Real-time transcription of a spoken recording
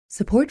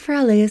Support for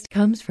LAist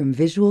comes from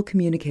Visual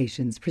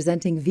Communications,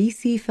 presenting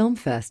VC Film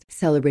Fest,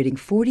 celebrating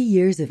 40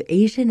 years of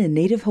Asian and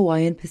Native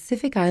Hawaiian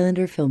Pacific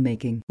Islander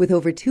filmmaking, with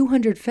over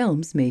 200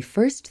 films May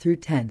 1st through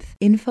 10th.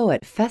 Info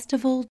at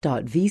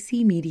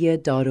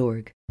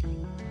festival.vcmedia.org.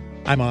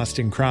 I'm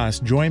Austin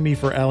Cross. Join me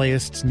for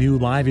LAist's new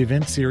live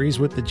event series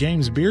with the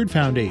James Beard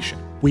Foundation.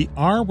 We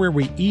Are Where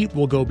We Eat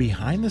will go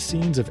behind the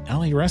scenes of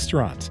LA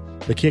restaurants.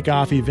 The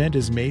kickoff event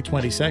is May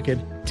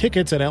 22nd.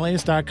 Tickets at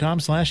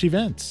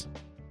laist.com/events.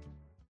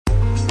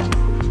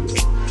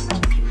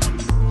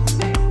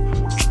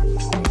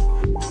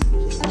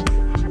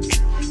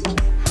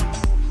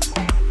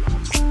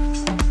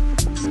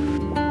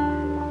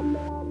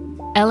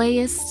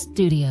 LAist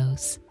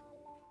Studios.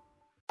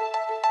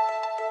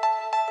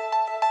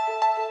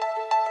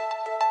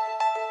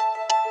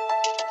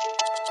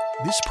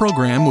 This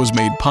program was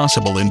made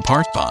possible in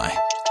part by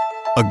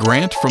a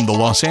grant from the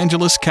Los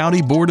Angeles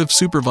County Board of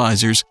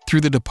Supervisors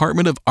through the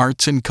Department of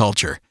Arts and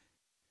Culture,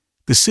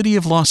 the City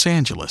of Los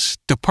Angeles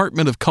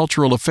Department of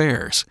Cultural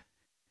Affairs,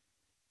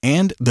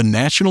 and the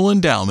National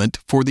Endowment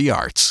for the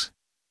Arts.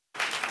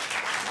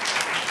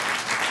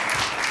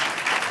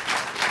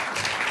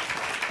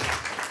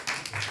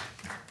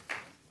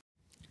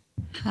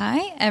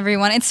 Hi,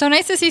 everyone. It's so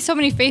nice to see so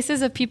many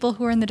faces of people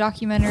who are in the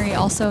documentary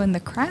also in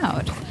the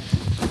crowd.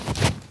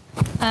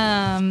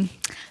 My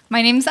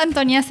name is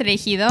Antonia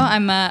Cerejido.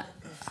 I'm a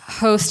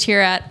host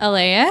here at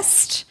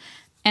LAist,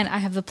 and I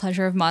have the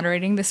pleasure of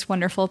moderating this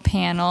wonderful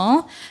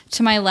panel.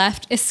 To my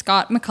left is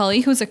Scott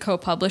McCulley, who's a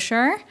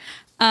co-publisher.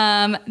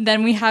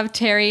 Then we have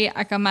Terry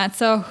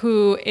Akamatsu,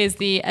 who is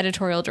the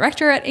editorial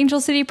director at Angel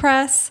City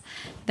Press.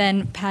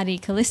 Then Patty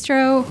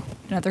Calistro,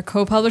 another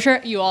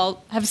co-publisher. You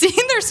all have seen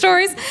their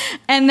stories.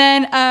 And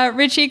then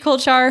Richie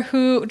Kolchar,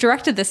 who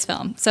directed this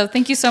film. So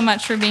thank you so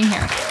much for being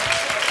here.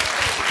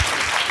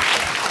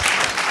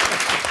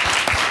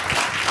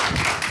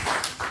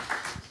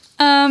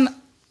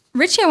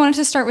 Richie, I wanted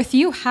to start with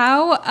you.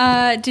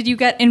 How did you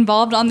get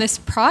involved on this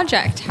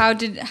project? How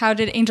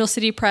did Angel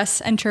City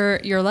Press enter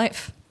your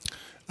life?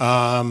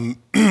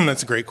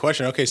 That's a great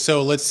question. Okay,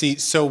 so let's see.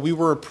 So we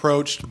were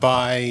approached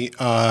by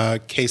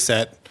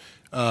KCET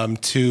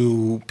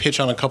to pitch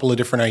on a couple of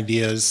different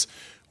ideas.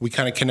 We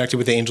kind of connected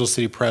with the Angel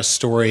City Press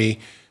story,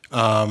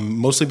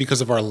 mostly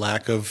because of our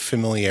lack of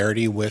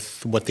familiarity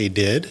with what they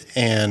did.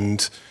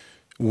 And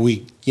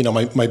we,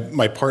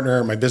 my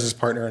partner, my business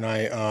partner and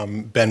I,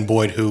 Ben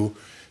Boyd, who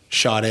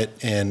shot it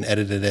and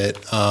edited it,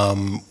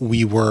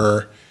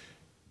 we're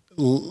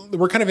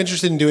kind of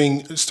interested in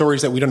doing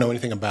stories that we don't know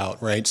anything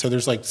about, right? So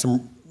there's like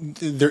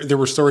there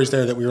were stories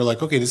there that we were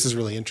like, okay, this is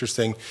really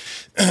interesting.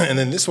 And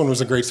then this one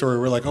was a great story.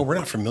 We're like, oh, we're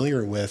not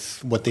familiar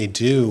with what they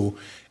do.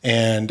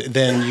 And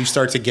then you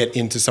start to get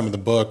into some of the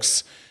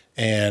books,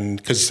 and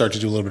because you start to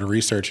do a little bit of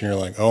research, and you're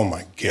like, oh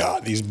my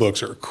God, these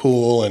books are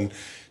cool. And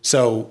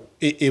so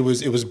it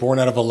was born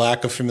out of a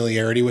lack of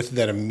familiarity with it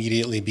that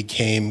immediately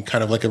became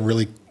kind of like a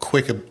really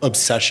quick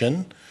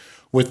obsession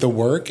with the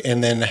work,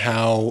 and then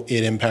how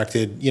it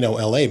impacted,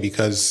 LA,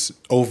 because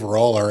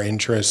overall our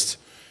interest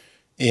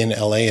in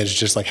LA is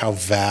just like how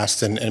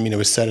vast, and I mean, it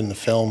was said in the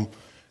film,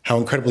 how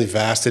incredibly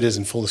vast it is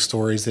and full of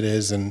stories it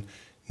is, and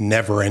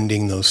never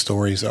ending those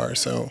stories are.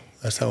 So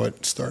that's how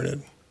it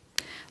started.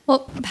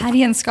 Well,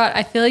 Patty and Scott,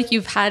 I feel like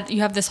you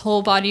have this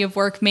whole body of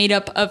work made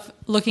up of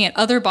looking at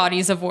other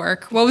bodies of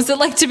work. What was it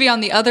like to be on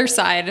the other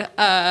side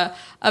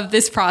of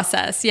this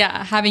process?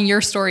 Yeah, having your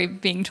story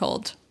being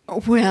told.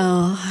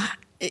 Well,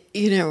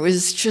 it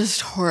was just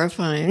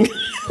horrifying.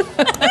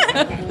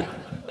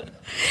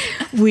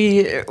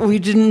 We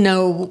didn't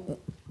know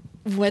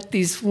what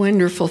these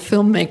wonderful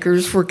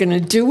filmmakers were going to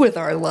do with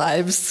our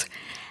lives.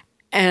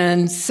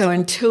 And so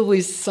until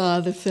we saw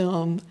the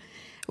film,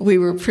 we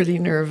were pretty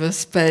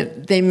nervous,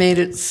 but they made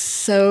it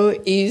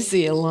so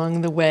easy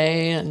along the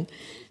way, and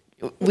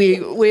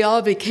we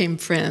all became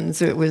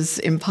friends. It was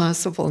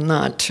impossible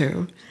not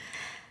to.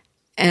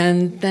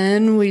 And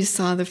then we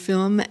saw the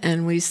film,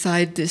 and we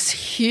sighed this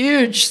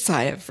huge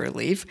sigh of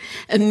relief,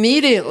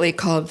 immediately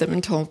called them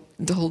and told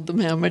them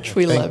how much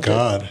we loved it.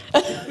 Thank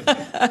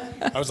God.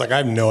 I was like, I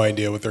have no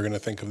idea what they're going to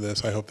think of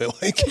this. I hope they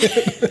like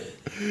it.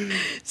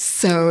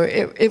 So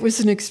it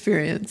was an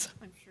experience.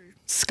 I'm sure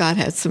Scott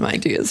had some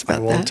ideas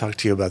about that. I won't talk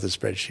to you about the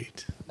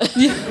spreadsheet.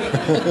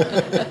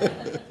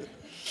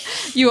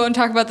 You won't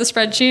talk about the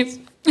spreadsheets?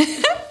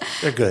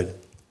 They're good.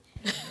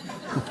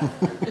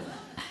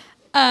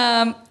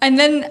 And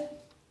then,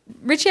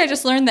 Richie, I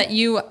just learned that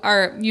you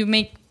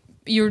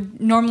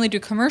normally do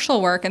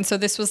commercial work, and so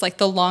this was like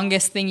the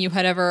longest thing you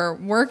had ever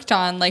worked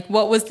on. Like,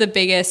 what was the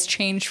biggest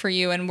change for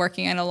you in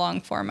working in a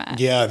long format?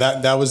 Yeah,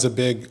 that was a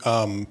big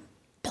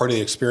part of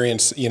the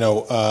experience.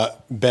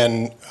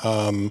 Ben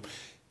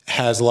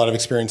has a lot of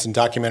experience in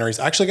documentaries.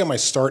 I actually got my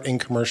start in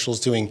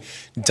commercials doing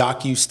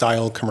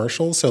docu-style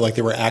commercials. So like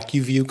they were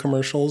AccuView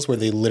commercials where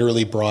they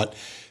literally brought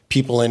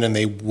people in, and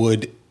they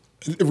would,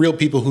 real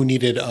people who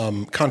needed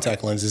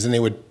contact lenses, and they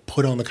would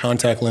put on the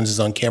contact lenses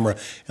on camera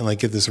and like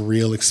get this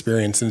real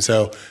experience. And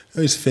so I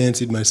always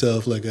fancied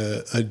myself like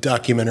a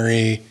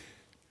documentary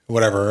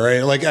whatever,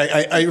 right? Like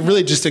I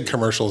really just did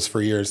commercials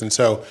for years. And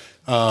so,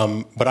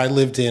 but I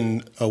lived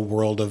in a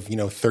world of,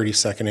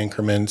 30-second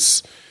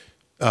increments,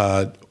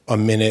 a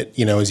minute,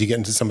 as you get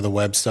into some of the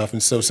web stuff.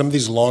 And so some of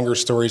these longer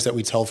stories that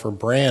we tell for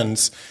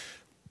brands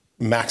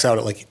max out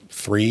at like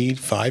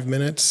 3-5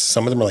 minutes.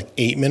 Some of them are like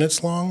 8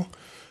 minutes long.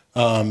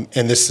 And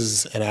this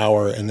is an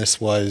hour. And this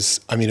was,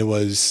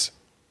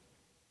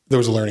 there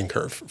was a learning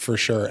curve for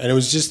sure. And it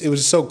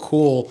was so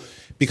cool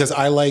because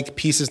I like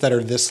pieces that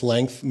are this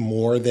length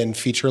more than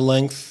feature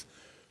length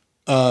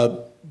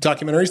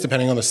documentaries,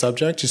 depending on the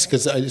subject, just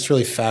because it's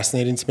really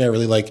fascinating to me. I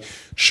really like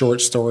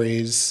short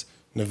stories,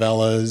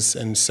 novellas.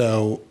 And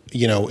so,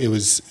 it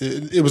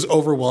was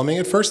overwhelming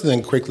at first and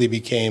then quickly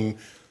became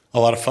a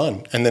lot of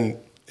fun. And then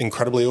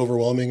incredibly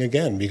overwhelming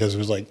again, because it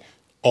was like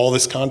all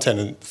this content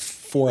and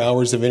 4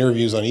 hours of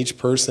interviews on each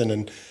person.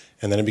 And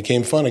then it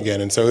became fun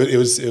again. And so it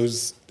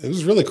was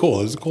really cool.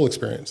 It was a cool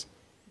experience.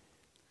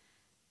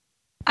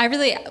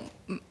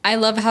 I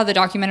love how the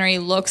documentary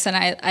looks, and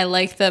I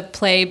like the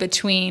play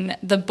between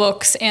the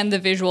books and the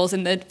visuals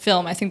in the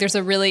film. I think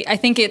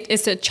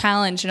it's a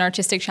challenge, an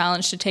artistic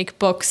challenge, to take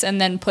books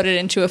and then put it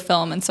into a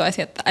film. And so I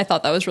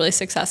thought that was really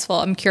successful.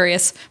 I'm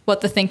curious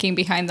what the thinking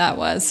behind that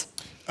was.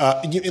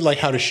 Like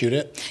how to shoot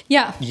it?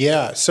 Yeah.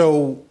 Yeah.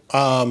 So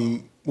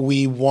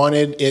we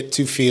wanted it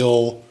to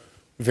feel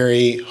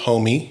very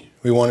homey.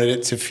 We wanted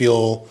it to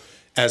feel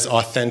as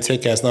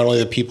authentic as not only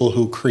the people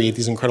who create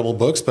these incredible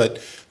books, but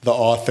the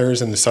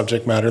authors and the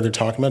subject matter they're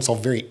talking about. It's all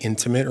very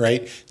intimate,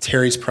 right?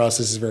 Terry's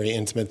process is very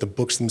intimate. The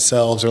books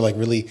themselves are like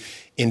really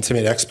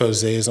intimate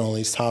exposés on all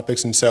these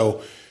topics. And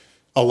so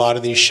a lot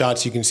of these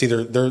shots, you can see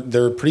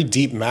they're pretty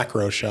deep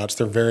macro shots.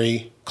 They're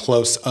very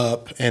close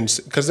up. And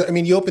because,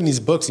 you open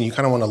these books and you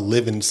kind of want to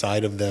live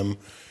inside of them.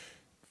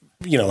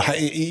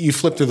 You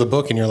flip through the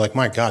book and you're like,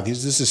 my God,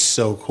 this is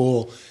so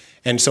cool.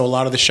 And so a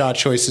lot of the shot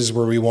choices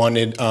where we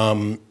wanted,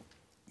 on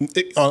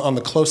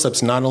the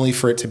close-ups, not only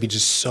for it to be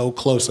just so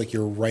close, like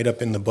you're right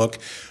up in the book,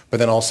 but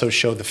then also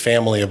show the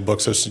family of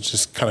books. So to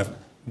just kind of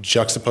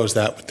juxtapose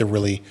that with the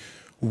really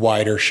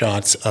wider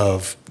shots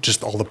of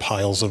just all the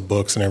piles of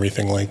books and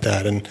everything like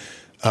that. And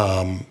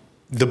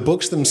the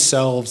books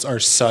themselves are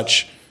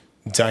such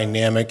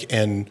dynamic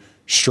and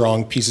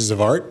strong pieces of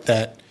art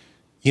that,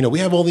 we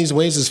have all these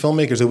ways as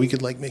filmmakers that we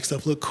could like make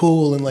stuff look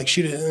cool and like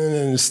shoot it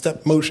in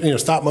stop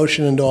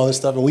motion and do all this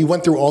stuff. And we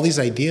went through all these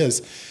ideas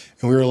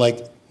and we were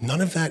like,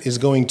 none of that is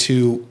going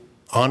to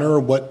honor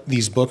what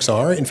these books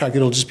are. In fact,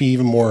 it'll just be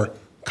even more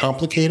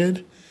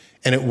complicated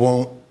and it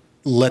won't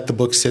let the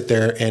book sit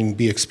there and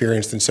be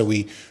experienced. And so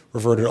we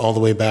reverted all the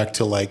way back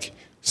to like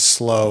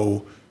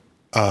slow,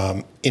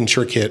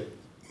 intricate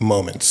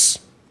moments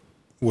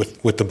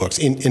with the books,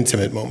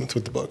 intimate moments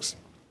with the books.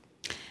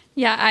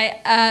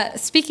 Yeah,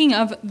 speaking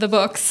of the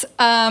books,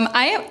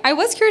 I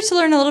was curious to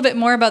learn a little bit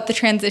more about the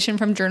transition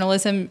from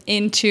journalism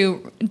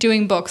into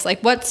doing books.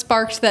 Like, what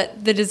sparked the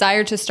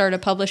desire to start a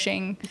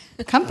publishing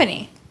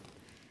company?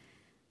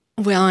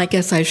 Well, I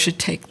guess I should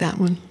take that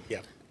one.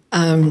 Yeah.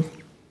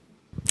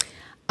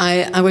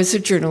 I was a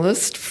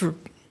journalist for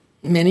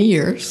many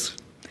years,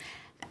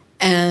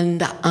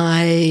 and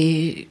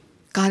I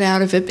got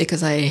out of it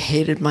because I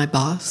hated my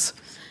boss.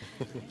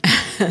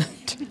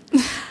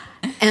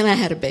 And I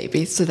had a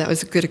baby, so that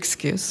was a good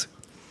excuse.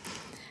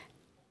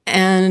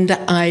 And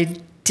I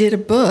did a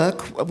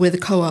book with a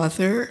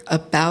co-author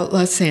about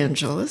Los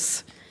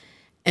Angeles.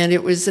 And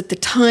it was at the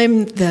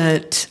time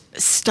that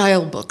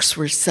style books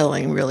were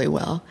selling really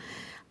well.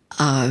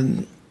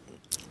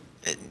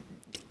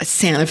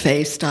 Santa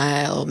Fe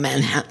style,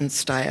 Manhattan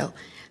style.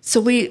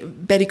 So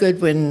Betty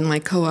Goodwin, my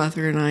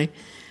co-author, and I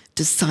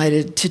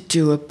decided to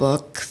do a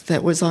book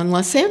that was on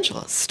Los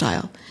Angeles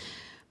style.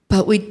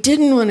 But we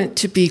didn't want it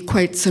to be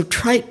quite so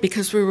trite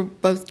because we were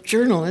both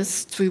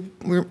journalists. We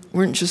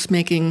weren't just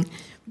making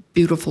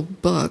beautiful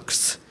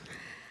books.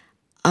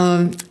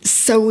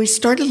 So we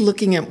started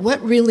looking at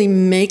what really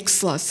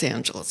makes Los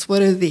Angeles.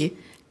 What are the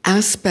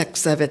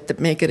aspects of it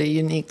that make it a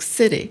unique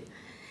city?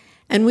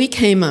 And we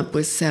came up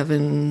with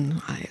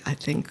 7, I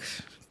think,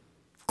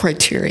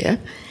 criteria.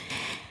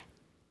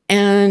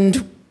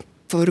 And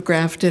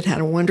photographed it,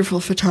 had a wonderful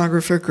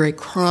photographer, Greg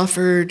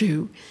Crawford,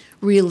 who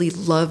really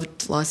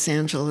loved Los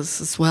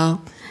Angeles as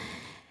well.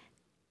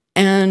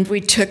 And we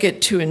took it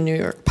to a New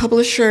York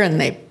publisher, and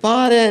they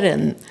bought it,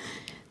 and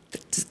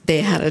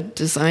they had a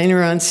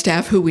designer on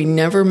staff who we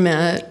never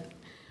met,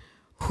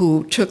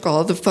 who took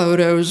all the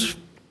photos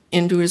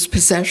into his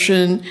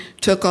possession,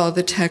 took all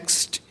the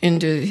text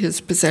into his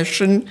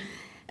possession,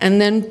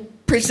 and then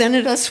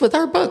presented us with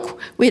our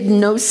book. We had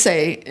no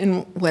say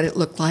in what it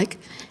looked like.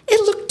 It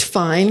looked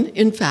fine,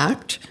 in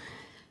fact.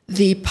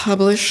 The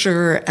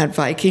publisher at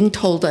Viking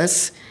told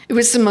us it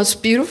was the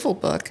most beautiful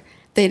book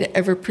they'd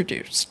ever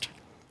produced.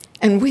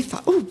 And we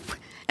thought, oh,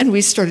 and we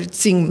started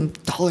seeing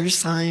dollar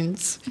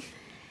signs.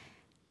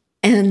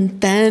 And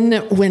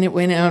then when it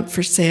went out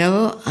for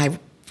sale, I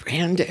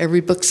ran to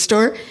every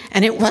bookstore,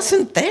 and it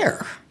wasn't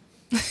there.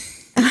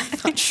 And I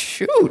thought,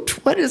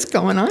 shoot, what is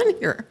going on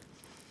here?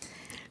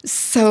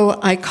 So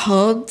I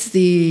called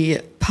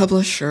the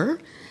publisher,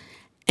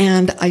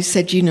 And I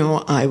said, you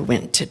know, I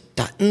went to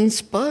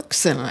Dutton's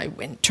Books and I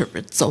went to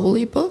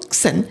Rizzoli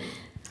Books and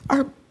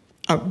our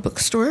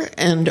bookstore,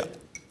 and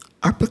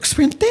our books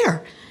weren't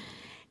there.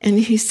 And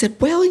he said,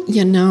 well,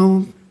 you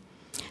know,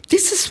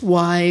 this is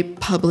why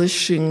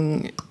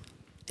publishing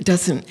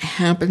doesn't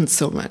happen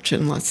so much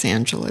in Los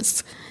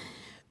Angeles,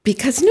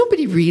 because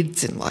nobody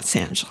reads in Los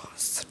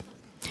Angeles.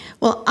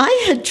 Well,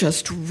 I had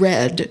just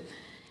read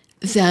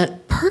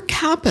that per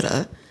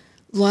capita,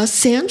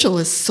 Los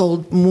Angeles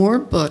sold more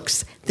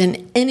books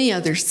than any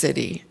other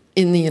city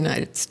in the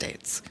United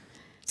States.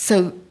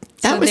 So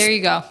there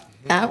you go.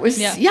 That was,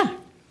 yeah.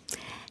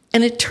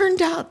 And it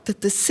turned out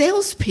that the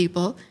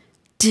salespeople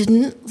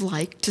didn't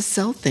like to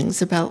sell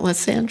things about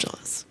Los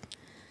Angeles.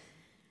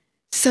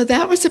 So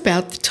that was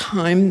about the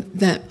time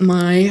that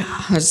my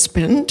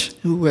husband,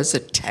 who was a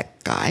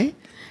tech guy,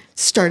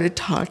 started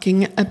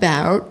talking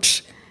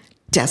about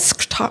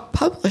desktop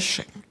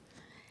publishing.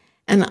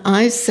 And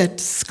I said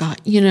to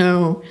Scott, you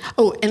know,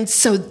 and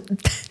so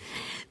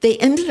they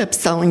ended up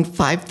selling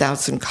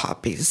 5,000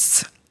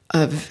 copies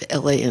of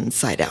LA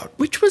Inside Out,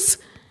 which was,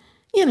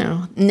 you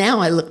know, now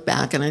I look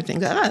back and I think,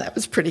 that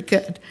was pretty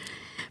good.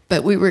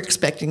 But we were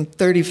expecting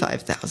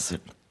 35,000.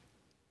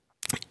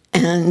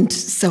 And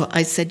so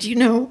I said, you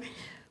know,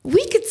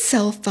 we could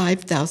sell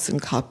 5,000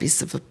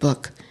 copies of a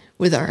book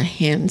with our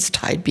hands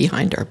tied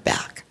behind our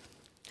back.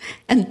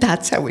 And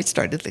that's how we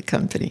started the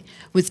company,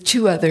 with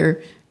two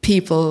other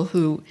people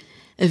who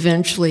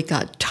eventually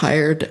got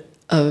tired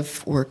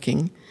of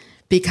working,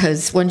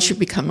 because once you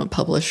become a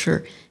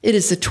publisher, it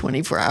is a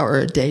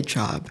 24-hour-a-day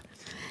job.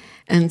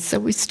 And so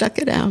we stuck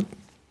it out.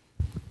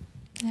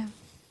 Yeah.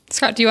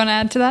 Scott, do you want to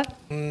add to that?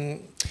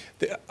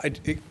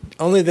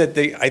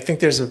 I think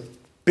there's a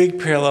big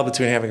parallel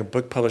between having a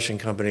book publishing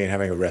company and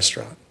having a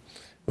restaurant,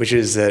 which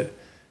is that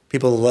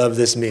people love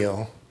this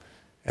meal,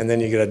 and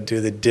then you got to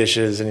do the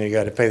dishes, and you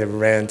got to pay the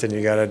rent, and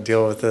you got to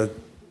deal with the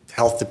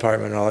health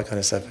department and all that kind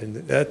of stuff. And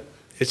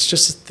it's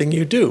just a thing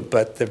you do,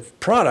 but the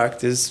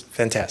product is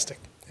fantastic.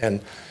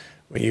 And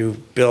when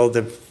you build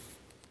the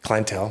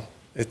clientele,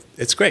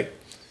 it's great.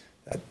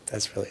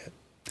 That's really it.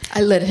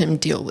 I let him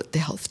deal with the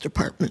health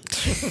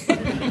department.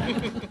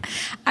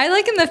 I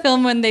like in the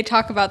film when they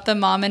talk about the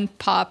mom and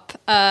pop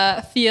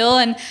feel,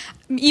 and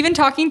even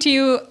talking to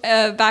you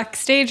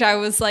backstage, I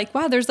was like,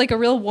 wow, there's like a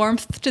real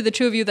warmth to the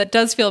two of you that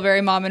does feel very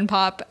mom and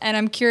pop. And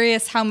I'm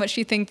curious how much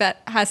you think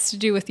that has to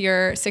do with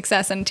your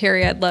success. And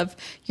Terry, I'd love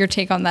your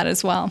take on that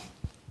as well.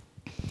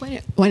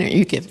 Why don't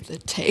you give the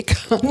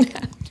take on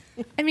that?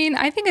 I mean,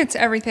 I think it's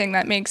everything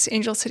that makes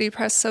Angel City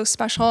Press so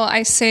special.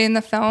 I say in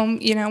the film,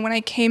 you know, when I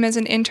came as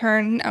an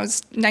intern, I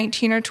was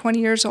 19 or 20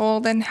 years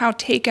old, and how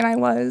taken I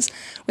was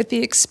with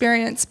the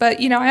experience.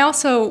 But, you know, I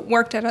also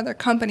worked at other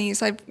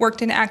companies. I've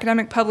worked in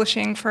academic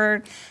publishing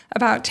for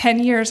about 10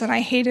 years, and I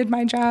hated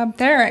my job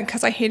there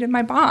because I hated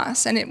my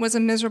boss, and it was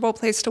a miserable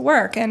place to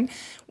work. And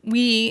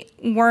we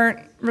weren't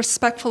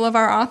respectful of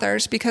our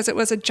authors because it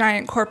was a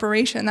giant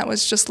corporation that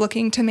was just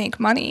looking to make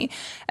money.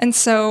 And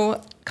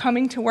so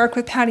coming to work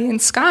with Patty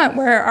and Scott,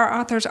 where our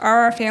authors are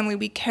our family,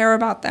 we care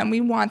about them. We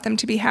want them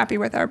to be happy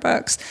with our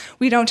books.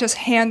 We don't just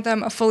hand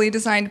them a fully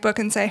designed book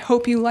and say,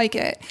 hope you like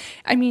it.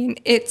 I mean,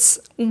 it's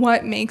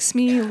what makes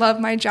me love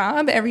my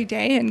job every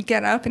day and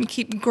get up and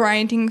keep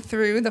grinding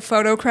through the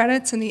photo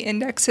credits and the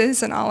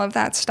indexes and all of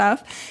that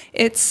stuff.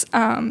 It's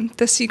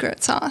the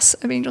secret sauce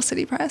of Angel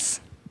City Press.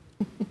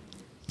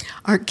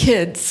 Our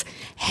kids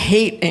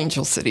hate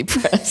Angel City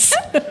Press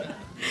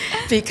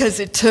because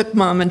it took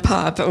mom and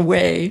pop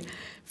away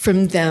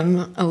from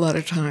them a lot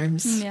of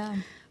times. Yeah.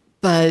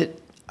 But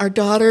our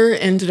daughter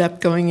ended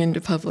up going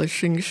into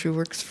publishing. She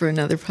works for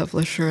another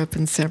publisher up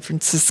in San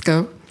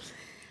Francisco.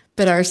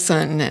 But our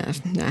son,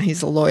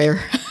 he's a lawyer.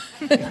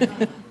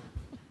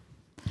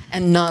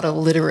 And not a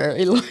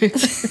literary lawyer.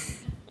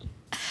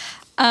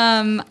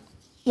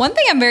 One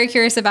thing I'm very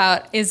curious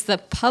about is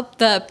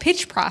the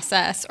pitch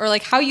process, or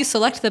like how you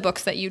select the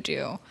books that you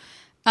do.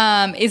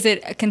 Is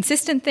it a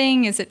consistent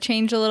thing? Is it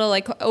changed a little,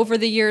 like over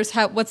the years?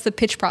 What's the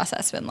pitch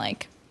process been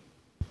like?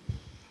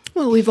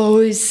 Well, we've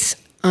always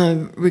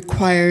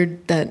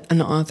required that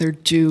an author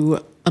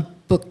do a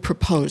book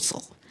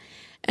proposal.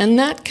 And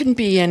that can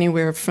be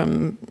anywhere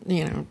from,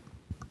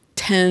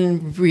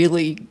 10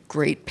 really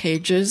great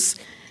pages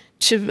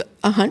to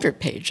 100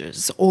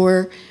 pages.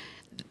 Or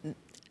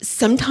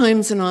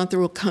sometimes an author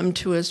will come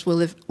to us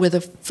with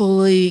a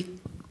fully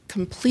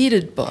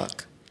completed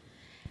book,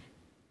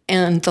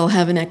 and they'll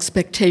have an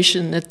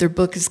expectation that their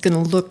book is going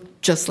to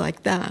look just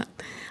like that.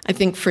 I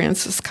think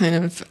Frances kind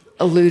of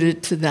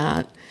alluded to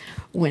that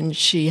when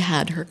she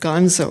had her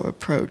gonzo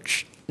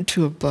approach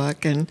to a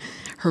book and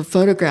her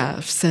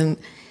photographs. And,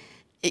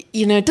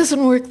 it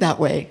doesn't work that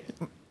way.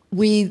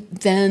 We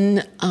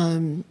then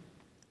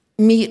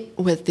meet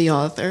with the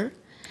author,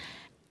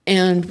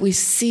 and we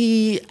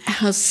see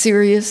how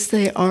serious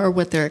they are,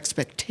 what their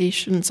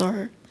expectations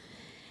are.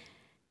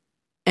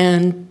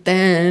 And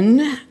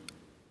then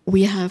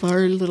we have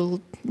our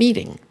little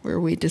meeting where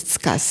we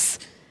discuss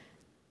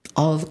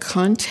all the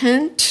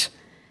content,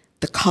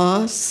 the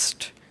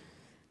cost,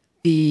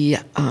 the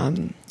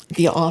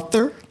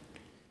author,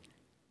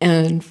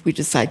 and we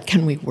decide,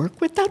 can we work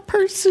with that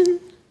person?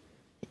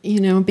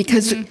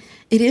 Because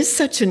it is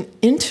such an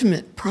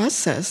intimate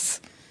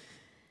process.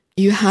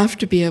 You have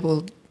to be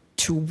able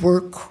to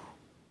work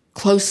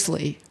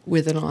closely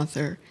with an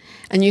author,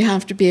 and you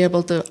have to be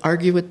able to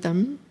argue with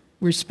them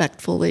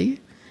respectfully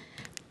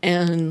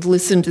and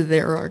listen to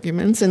their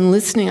arguments. And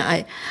listening,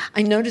 I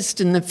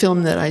noticed in the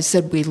film that I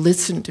said we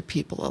listen to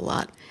people a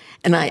lot,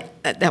 and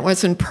that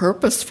wasn't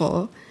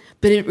purposeful,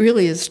 but it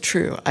really is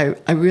true.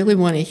 I really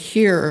want to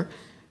hear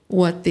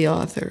what the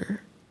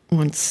author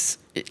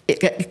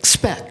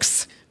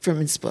expects from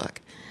his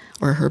book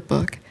or her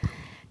book.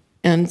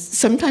 And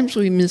sometimes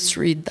we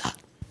misread that.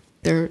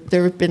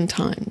 There have been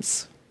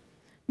times.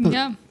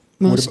 But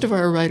most of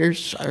our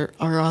writers,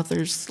 our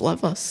authors,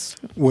 love us.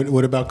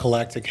 What about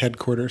Galactic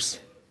Headquarters?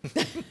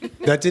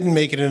 That didn't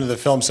make it into the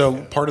film.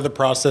 So part of the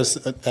process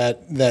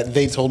that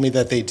they told me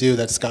that they do,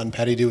 that Scott and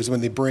Patty do, is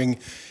when they bring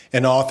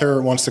an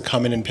author wants to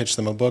come in and pitch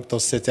them a book, they'll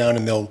sit down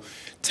and they'll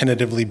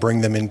tentatively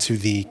bring them into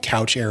the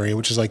couch area,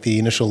 which is like the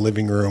initial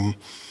living room,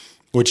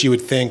 which you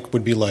would think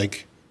would be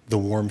like the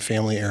warm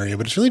family area,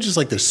 but it's really just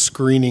like the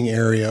screening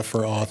area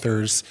for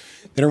authors.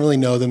 They don't really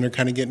know them. They're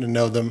kind of getting to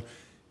know them.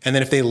 And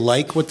then if they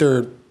like what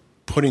they're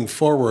putting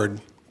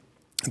forward,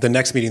 the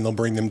next meeting they'll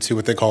bring them to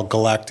what they call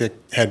Galactic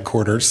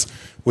Headquarters,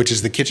 which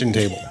is the kitchen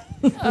table.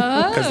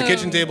 Because the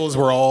kitchen table is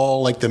where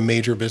all like the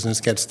major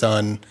business gets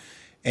done.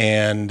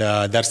 And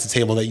that's the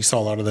table that you saw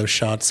a lot of those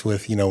shots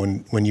with,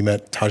 when you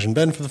met Taj and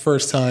Ben for the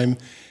first time.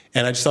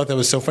 And I just thought that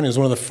was so funny. It was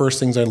one of the first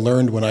things I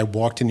learned when I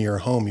walked into your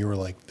home. You were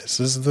like, this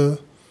is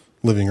the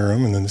living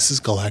room, and then this is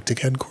Galactic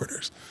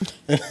Headquarters.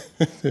 It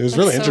was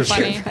really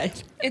interesting. Funny.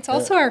 Right. It's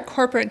also our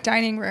corporate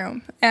dining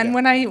room. And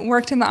when I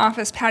worked in the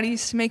office, Patty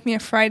used to make me a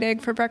fried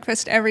egg for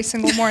breakfast every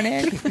single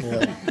morning.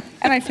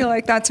 And I feel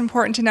like that's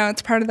important to know.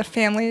 It's part of the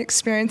family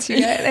experience you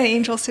get at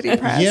Angel City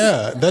Press.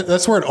 Yeah,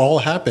 that's where it all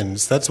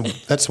happens. That's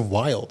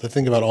wild to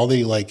think about all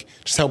the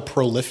just how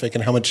prolific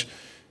and how much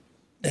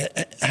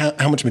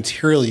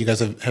material you guys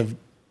have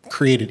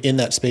created in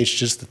that space,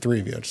 just the three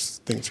of you. I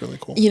just think it's really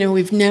cool.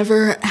 We've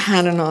never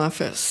had an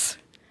office.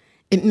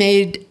 It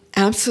made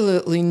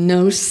absolutely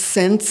no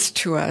sense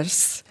to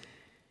us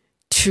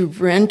to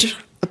rent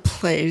a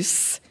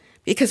place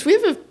because we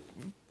have a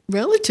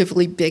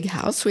relatively big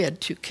house. We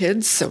had 2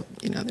 kids, so,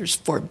 there's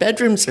 4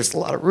 bedrooms, there's a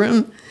lot of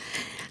room.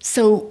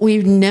 So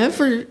we've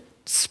never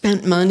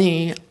spent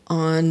money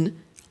on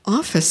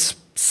office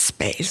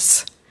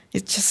space.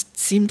 It just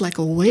seemed like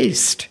a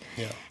waste.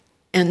 Yeah.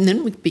 And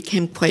then we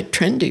became quite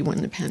trendy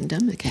when the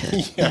pandemic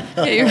hit.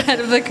 You're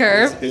ahead of the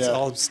curve. It's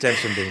all stems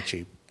from being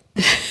cheap.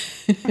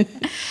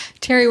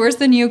 Terry, where's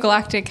the new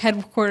Galactic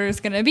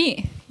Headquarters going to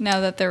be now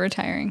that they're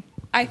retiring?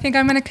 I think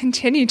I'm going to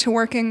continue to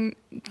work in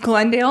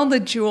Glendale, the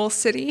Jewel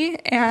City,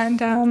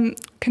 and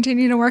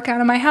continue to work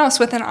out of my house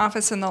with an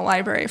office in the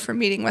library for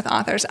meeting with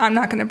authors. I'm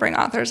not going to bring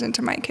authors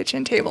into my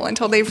kitchen table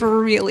until they've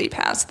really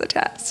passed the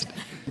test.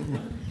 You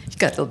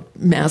got to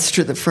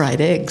master the fried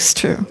eggs,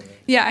 too.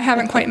 Yeah, I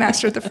haven't quite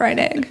mastered the fried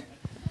egg.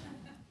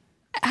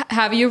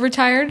 Have you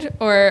retired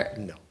or?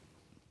 No.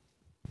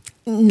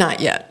 Not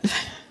yet.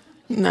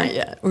 Not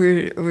yet.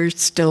 We're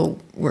still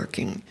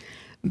working,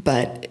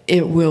 but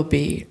it will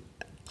be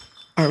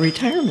our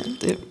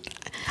retirement.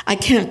 I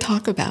can't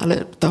talk about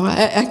it, though.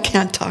 I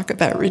can't talk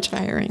about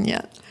retiring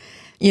yet.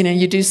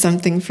 You do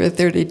something for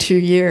 32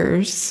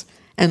 years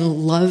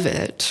and love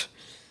it.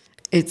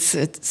 It's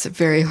a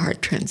very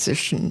hard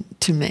transition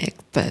to make,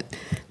 but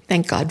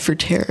thank God for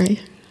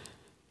Terry.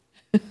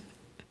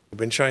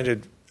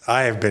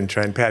 I have been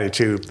trying, Patty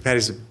too.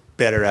 Patty's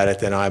better at it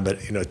than I, but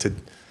to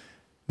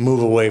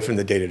move away from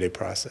the day-to-day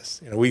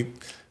process.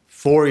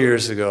 3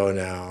 years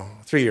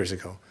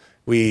ago,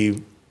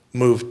 we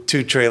moved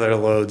 2 trailer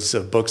loads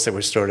of books that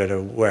were stored at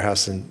a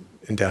warehouse in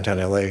downtown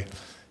LA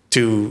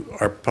to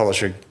our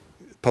publishing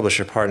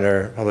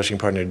partner,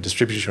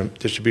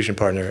 distribution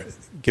partner,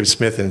 Gibbs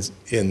Smith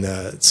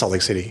in Salt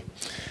Lake City,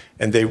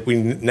 and that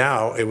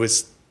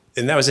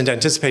was in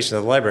anticipation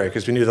of the library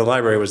because we knew the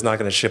library was not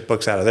going to ship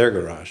books out of their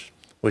garage,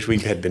 which we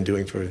had been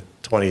doing for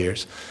 20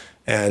 years.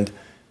 And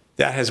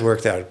that has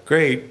worked out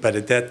great,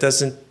 but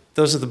those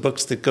are the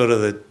books that go to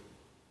the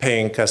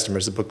paying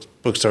customers, the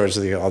bookstores,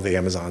 all the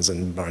Amazons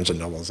and Barnes and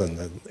Nobles and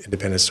the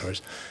independent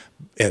stores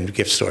and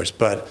gift stores.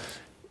 But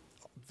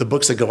the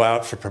books that go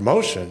out for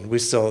promotion, we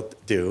still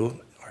do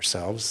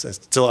ourselves. It's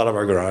still out of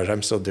our garage.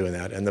 I'm still doing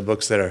that. And the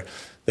books that are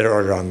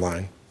ordered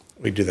online,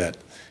 we do that.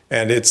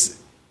 And it's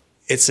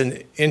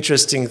an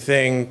interesting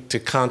thing to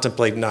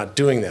contemplate not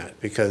doing that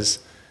because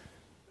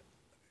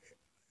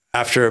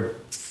after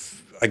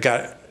I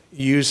got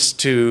used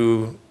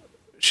to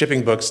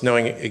shipping books,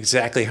 knowing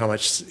exactly how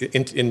much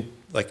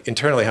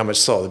internally how much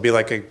sold. It'd be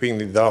like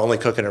being the only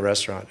cook in a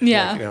restaurant.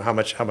 Yeah. How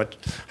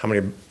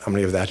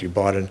many of that you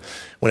bought, and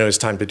when it was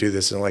time to do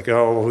this, and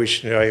we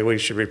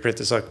should reprint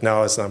this. Like,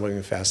 no, it's not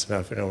moving fast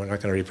enough. We're not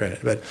going to reprint it.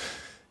 But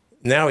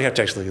now we have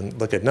to actually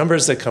look at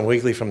numbers that come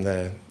weekly from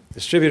the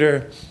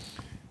distributor,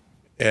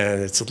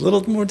 and it's a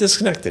little more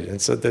disconnected.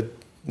 And so the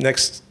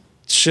next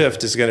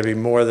shift is going to be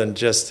more than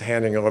just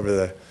handing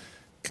over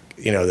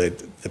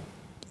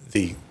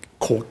the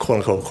quote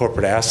unquote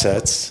corporate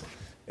assets,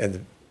 and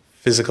the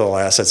physical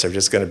assets are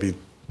just going to be,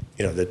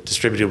 the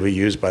distributed will be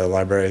used by the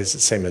library. It's the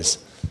same as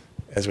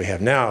we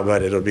have now,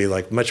 but it'll be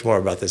like much more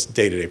about this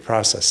day-to-day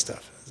process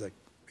stuff. It's like,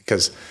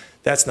 because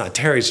that's not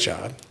Terry's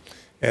job,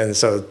 and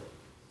so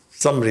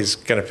somebody's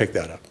going to pick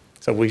that up.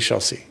 So we shall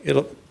see.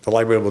 The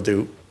library will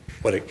do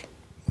what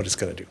it's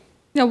going to do.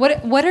 Now,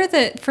 what are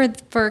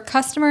for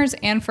customers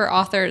and for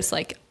authors,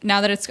 like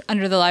now that it's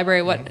under the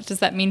library, what does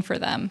that mean for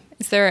them?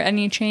 Is there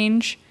any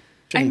change?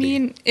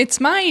 It's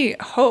my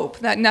hope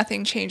that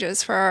nothing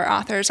changes for our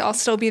authors. I'll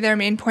still be their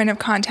main point of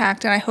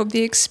contact, and I hope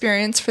the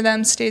experience for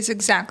them stays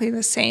exactly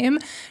the same.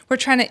 We're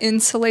trying to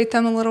insulate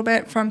them a little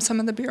bit from some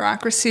of the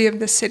bureaucracy of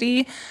the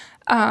city.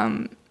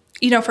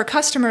 For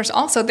customers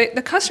also,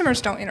 the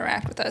customers don't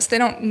interact with us. They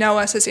don't know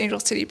us as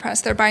Angel City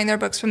Press. They're buying their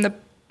books from the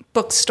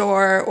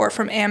bookstore or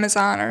from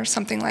Amazon or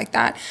something like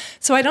that.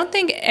 So I don't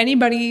think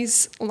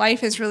anybody's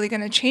life is really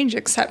going to change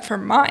except for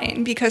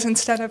mine, because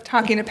instead of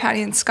talking to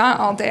Patty and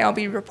Scott all day, I'll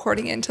be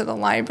reporting into the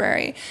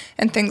library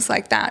and things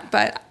like that.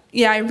 But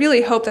yeah, I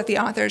really hope that the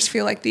authors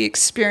feel like the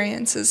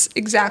experience is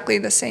exactly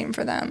the same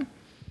for them.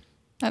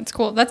 That's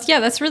cool.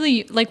 That's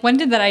really, like, when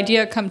did that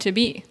idea come to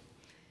be?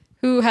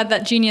 Who had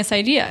that genius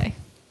idea?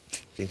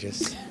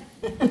 Genius.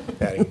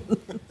 Patty.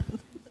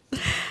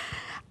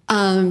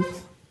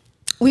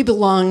 We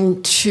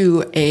belong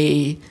to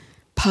a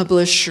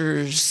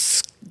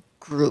publishers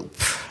group.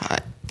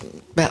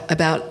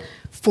 About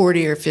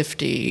 40 or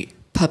 50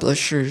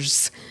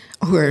 publishers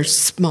who are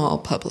small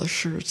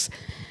publishers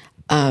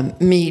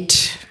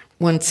meet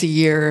once a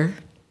year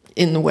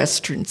in the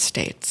western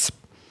states.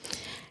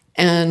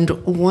 And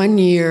one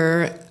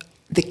year,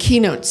 the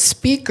keynote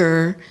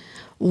speaker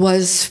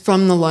was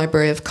from the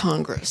Library of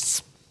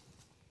Congress.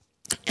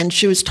 And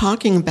she was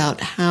talking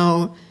about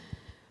how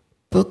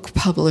book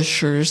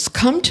publishers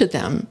come to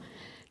them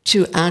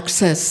to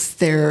access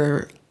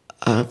their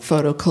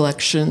photo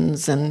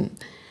collections and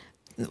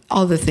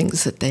all the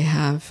things that they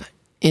have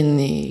in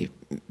the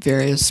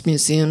various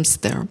museums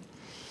there.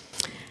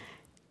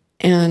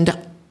 And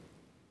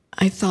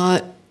I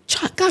thought,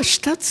 gosh,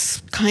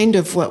 that's kind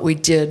of what we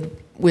did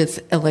with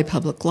LA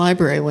Public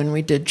Library when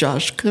we did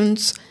Josh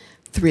Kuhn's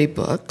 3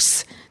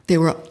 books.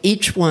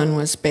 Each one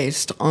was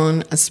based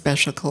on a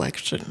special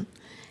collection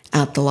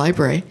at the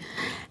library.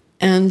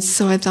 And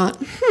so I thought,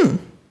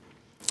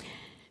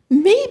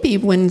 maybe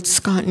when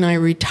Scott and I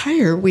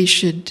retire, we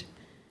should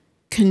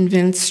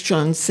convince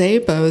John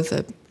Szabo,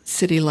 the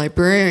city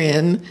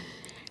librarian,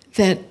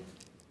 that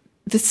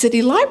the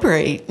city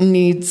library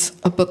needs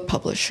a book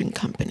publishing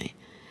company.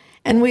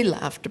 And we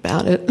laughed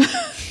about it.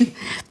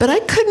 But I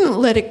couldn't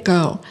let it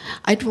go.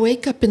 I'd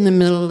wake up in the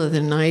middle of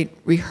the night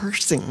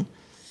rehearsing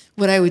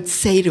what I would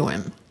say to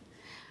him.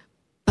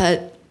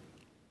 But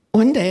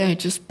one day I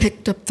just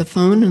picked up the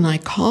phone and I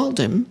called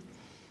him.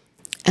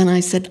 And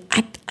I said,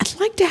 I'd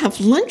like to have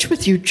lunch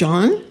with you,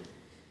 John.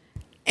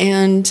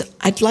 And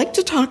I'd like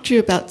to talk to you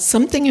about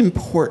something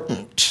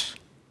important.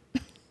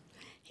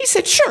 He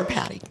said, sure,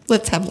 Patty,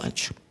 let's have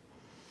lunch.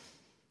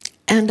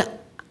 And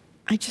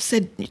I just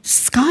said,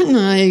 Scott and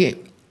I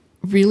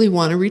really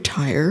want to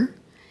retire,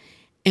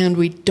 and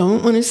we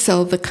don't want to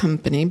sell the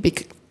company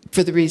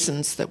for the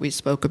reasons that we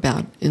spoke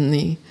about in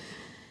the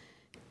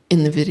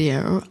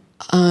video.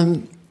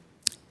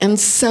 And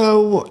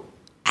so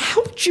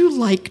how would you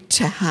like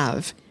to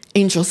have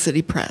Angel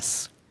City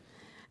Press?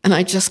 And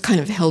I just kind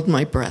of held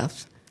my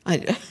breath.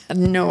 I had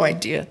no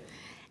idea.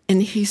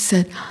 And he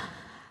said,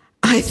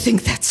 I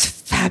think that's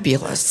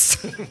fabulous.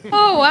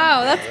 Oh,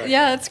 wow.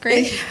 That's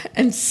great.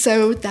 And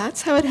so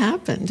that's how it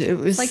happened. It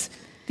was like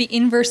the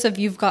inverse of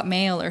You've Got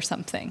Mail or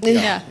something.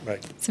 Yeah.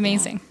 Right. It's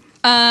amazing.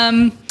 Okay,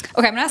 I'm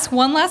going to ask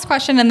one last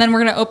question, and then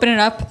we're going to open it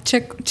up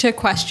to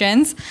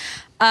questions.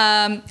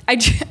 I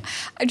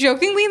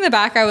jokingly in the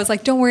back, I was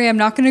like, don't worry, I'm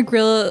not going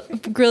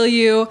to grill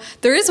you.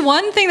 There is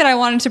one thing that I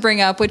wanted to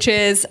bring up, which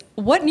is,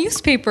 what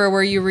newspaper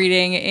were you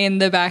reading in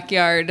the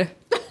backyard?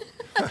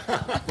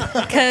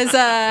 Because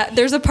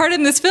there's a part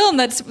in this film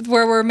that's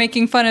where we're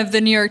making fun of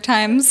the New York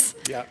Times.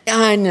 Yeah,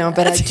 I know,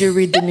 but I do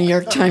read the New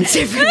York Times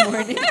every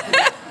morning.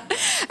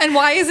 And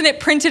why isn't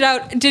it printed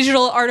out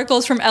digital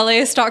articles from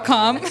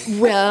LAist.com?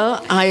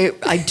 Well,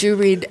 I do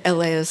read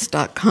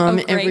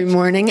LAist.com every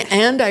morning,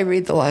 and I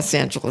read the Los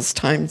Angeles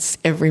Times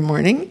every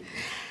morning,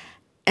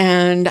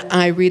 and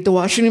I read the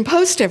Washington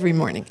Post every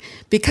morning,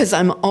 because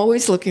I'm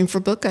always looking for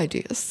book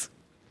ideas.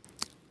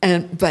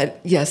 But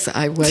yes,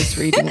 I was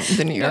reading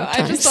the New York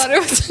Times. I just thought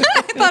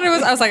it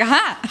was. I was like,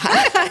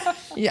 aha.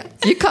 Yeah,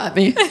 you caught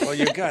me. Well,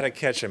 you got to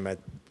catch them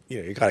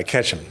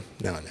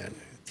now and then.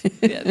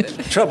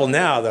 The trouble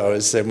now, though,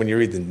 is that when you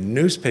read the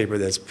newspaper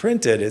that's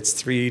printed, it's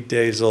 3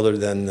 days older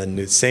than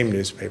the same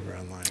newspaper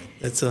online.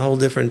 It's a whole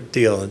different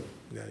deal.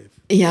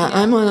 Yeah,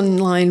 I'm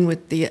online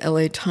with the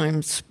LA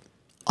Times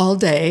all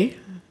day.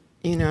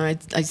 You know,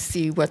 I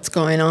see what's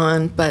going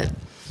on, but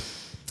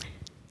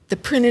the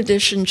print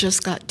edition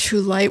just got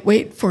too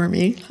lightweight for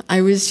me.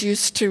 I was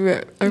used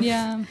to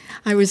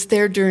I was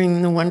there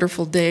during the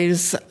wonderful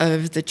days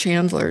of the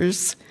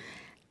Chandlers,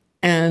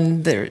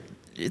 and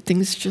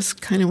things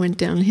just kind of went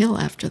downhill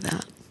after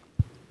that.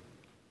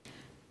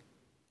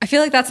 I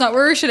feel like that's not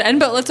where we should end,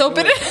 but let's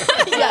open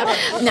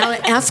it. Now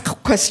ask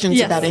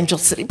questions about Angel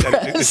City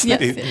Press. You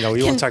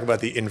won't talk about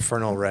the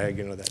infernal rag,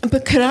 that.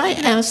 But could I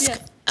ask,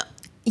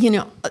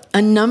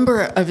 a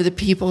number of the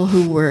people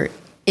who were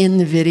in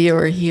the video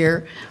are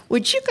here.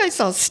 Would you guys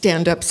all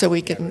stand up so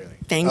we can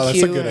thank you? Oh,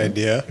 that's a good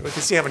idea. We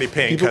can see how many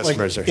paying People,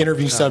 customers are here.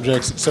 Interview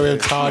subjects. So we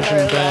have Taj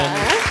and Ben,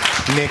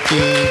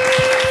 Nikki,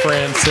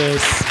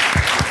 Francis,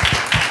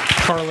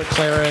 Carla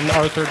Claren,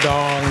 Arthur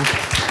Dong,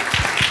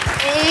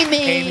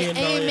 Amy.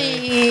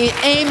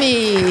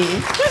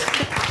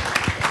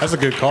 That's a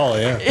good call,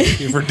 yeah. Thank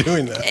you for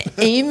doing that.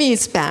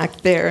 Amy's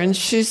back there, and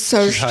she's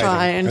so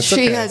shy, and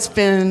she has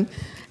been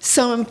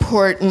so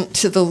important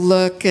to the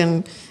look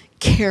and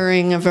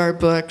caring of our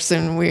books,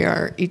 and we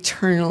are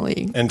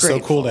eternally and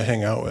grateful. So cool to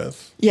hang out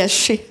with. Yes,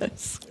 she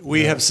is.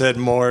 We have said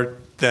more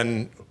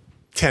than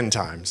 10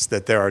 times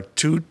that there are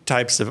two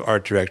types of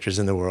art directors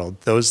in the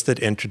world, those that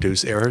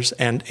introduce errors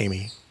and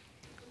Amy.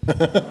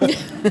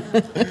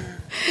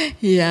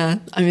 Yeah,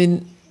 I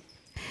mean,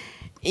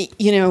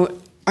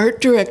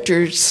 art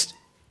directors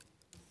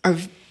are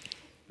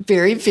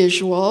very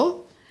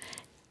visual,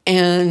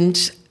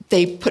 and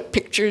they put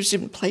pictures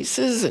in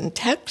places and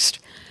text,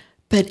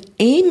 but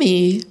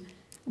Amy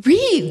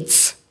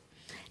reads,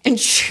 and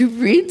she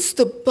reads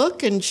the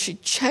book, and she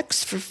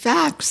checks for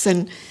facts,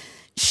 and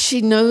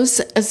she knows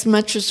as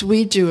much as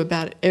we do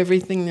about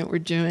everything that we're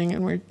doing,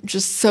 and we're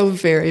just so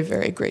very,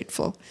 very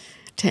grateful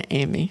to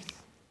Amy.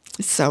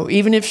 So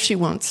even if she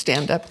won't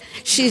stand up,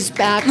 she's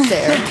back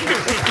there.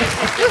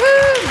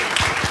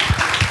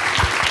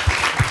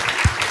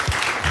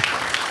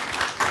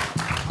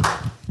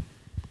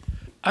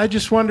 I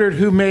just wondered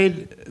who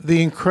made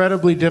the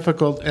incredibly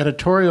difficult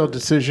editorial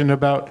decision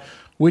about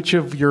which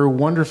of your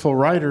wonderful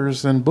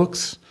writers and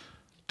books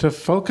to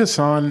focus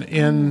on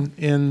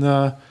in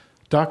the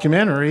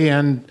documentary,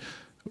 and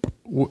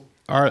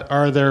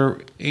are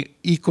there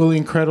equally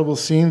incredible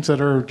scenes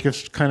that are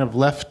just kind of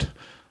left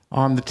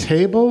on the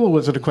table?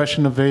 Was it a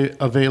question of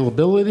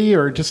availability,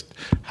 or just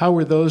how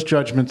were those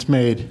judgments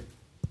made?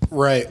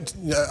 Right.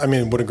 I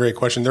mean, what a great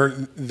question.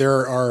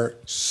 There are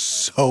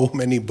so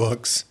many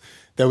books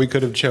that we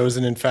could have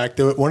chosen. In fact,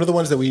 one of the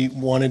ones that we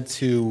wanted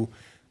to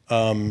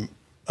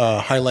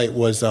highlight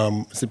was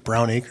it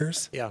Brown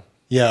Acres? Yeah.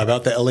 Yeah,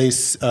 about the LA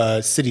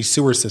city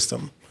sewer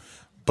system.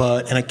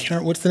 And I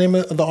can't. What's the name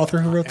of the author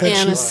who wrote that?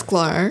 Anna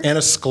Sklar.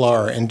 Anna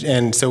Sklar,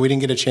 and so we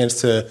didn't get a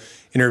chance to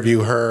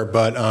interview her.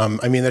 But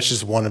I mean, that's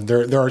just one of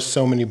there are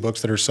so many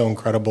books that are so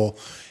incredible,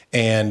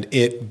 and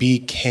it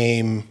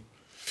became,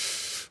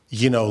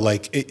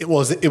 it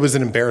was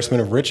an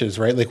embarrassment of riches,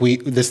 right? Like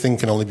this thing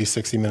can only be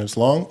 60 minutes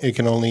long. It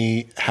can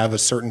only have a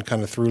certain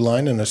kind of through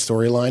line and a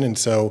storyline, and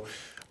so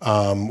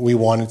we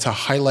wanted to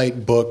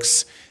highlight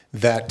books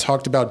that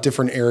talked about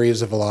different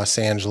areas of Los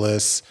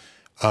Angeles,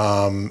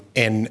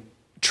 and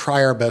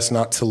try our best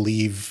not to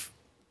leave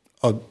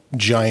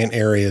giant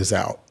areas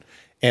out.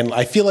 And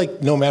I feel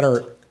like no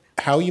matter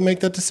how you make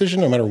that decision,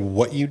 no matter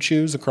what you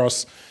choose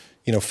across,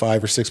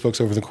 5 or 6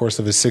 books over the course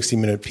of a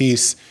 60-minute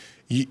piece,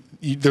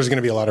 there's going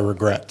to be a lot of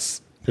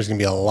regrets. There's going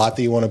to be a lot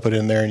that you want to put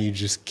in there, and you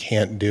just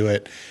can't do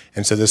it.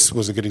 And so this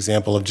was a good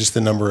example of just the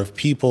number of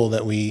people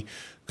that we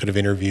could have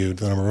interviewed,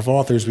 the number of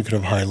authors we could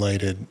have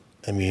highlighted.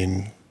 I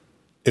mean,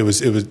 there were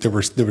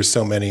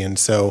so many, and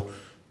so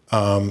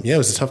it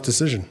was a tough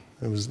decision.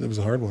 It was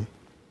a hard one.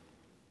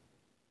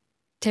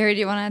 Terry,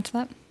 do you want to add to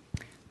that?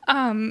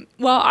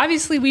 Well,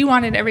 obviously, we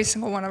wanted every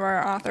single one of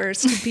our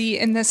authors to be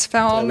in this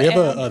film. Yeah, we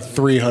have a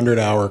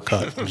 300-hour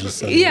cut.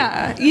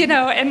 Yeah,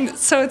 and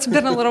so it's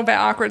been a little bit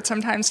awkward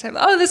sometimes to,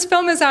 this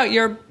film is out,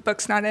 your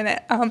book's not in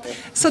it.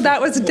 So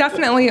that was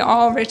definitely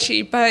all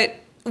Richie, but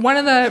one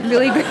of the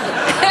really good...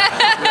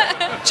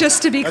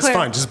 Just to be clear. That's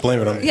fine, just blame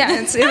it on me. Yeah,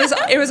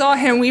 it was all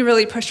him. We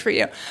really pushed for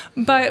you.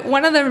 But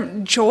one of the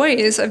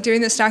joys of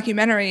doing this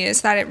documentary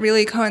is that it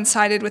really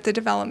coincided with the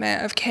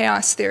development of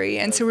chaos theory.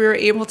 And so we were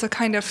able to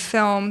kind of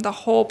film the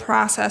whole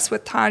process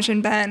with Taj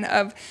and Ben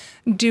of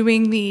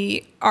doing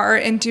the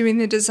art and doing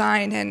the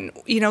design and,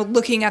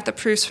 looking at the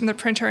proofs from the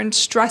printer and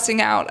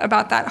stressing out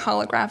about that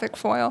holographic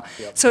foil.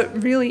 Yep. So it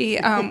really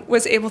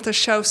was able to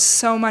show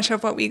so much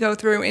of what we go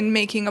through in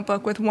making a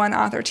book with one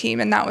author team,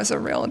 and that was a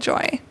real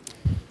joy.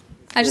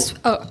 I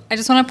just want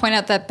to point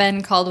out that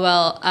Ben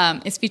Caldwell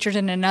is featured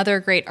in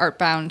another great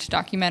ARTBOUND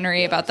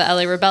documentary about the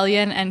LA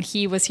Rebellion, and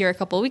he was here a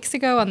couple of weeks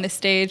ago on this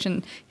stage,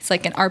 and he's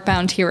like an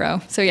ARTBOUND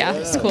hero. So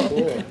it's cool.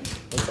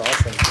 That's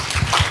awesome.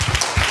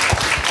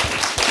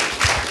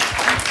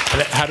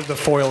 And how did the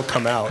foil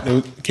come out?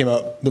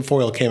 The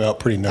foil came out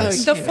pretty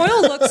nice. The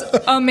foil looks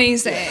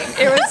amazing.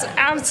 It was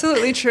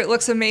absolutely true. It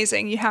looks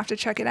amazing. You have to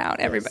check it out,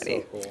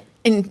 everybody. So cool.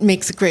 And it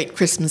makes a great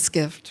Christmas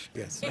gift.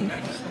 Yes.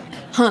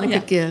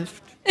 Hanukkah gift.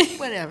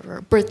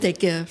 Whatever, birthday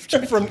gift.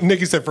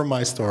 Nikki said from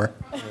my store.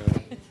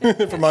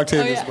 From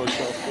Octavia's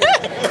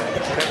bookshelf.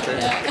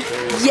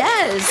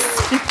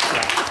 Yes.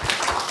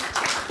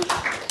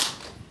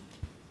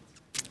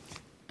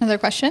 Another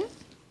question?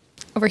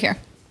 Over here.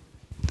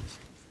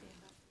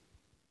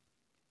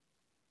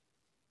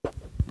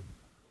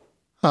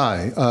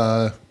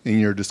 Hi. In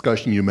your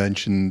discussion, you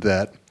mentioned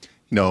that,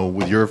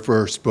 with your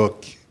first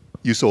book,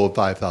 you sold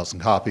 5,000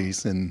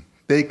 copies, and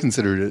they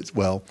considered it as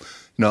well.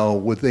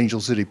 With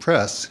Angel City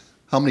Press,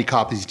 how many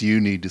copies do you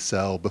need to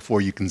sell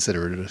before you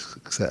consider it a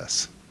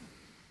success?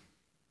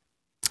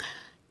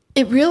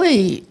 It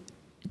really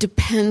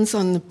depends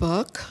on the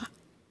book.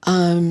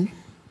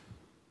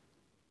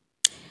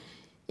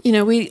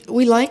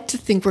 We like to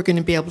think we're going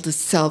to be able to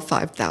sell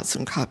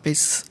 5,000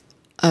 copies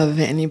of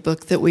any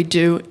book that we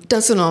do. It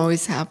doesn't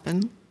always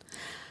happen.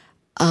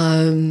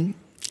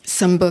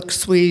 Some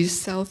books we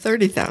sell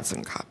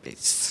 30,000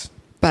 copies.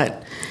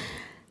 But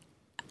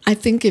I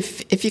think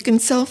if you can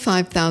sell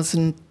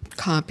 5,000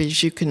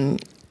 copies, you can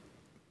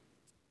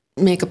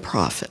make a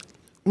profit.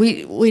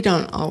 We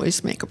don't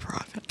always make a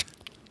profit.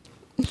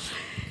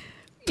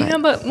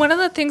 But one of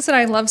the things that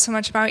I love so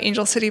much about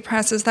Angel City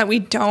Press is that we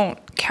don't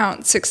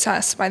count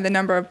success by the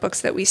number of books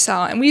that we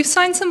sell. And we've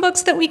signed some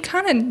books that we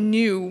kind of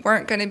knew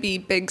weren't going to be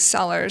big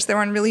sellers. They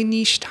were on really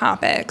niche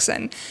topics,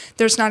 and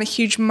there's not a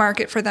huge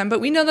market for them. But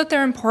we know that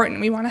they're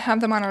important. We want to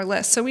have them on our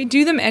list. So we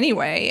do them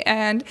anyway.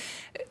 And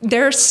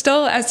they're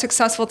still as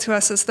successful to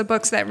us as the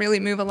books that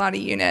really move a lot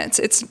of units.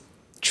 It's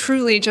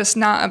truly just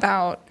not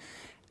about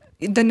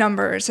the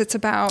numbers. It's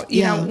about,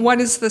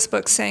 what is this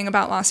book saying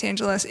about Los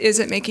Angeles? Is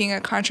it making a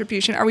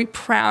contribution? Are we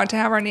proud to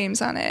have our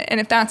names on it? And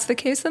if that's the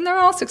case, then they're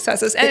all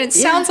successes. And it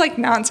sounds like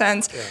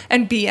nonsense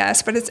and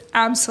BS, but it's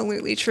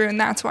absolutely true. And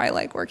that's why I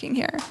like working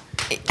here.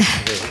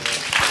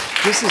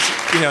 This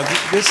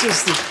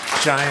is the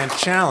giant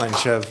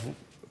challenge of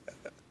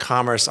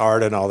commerce,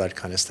 art, and all that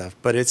kind of stuff.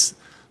 But it's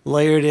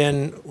layered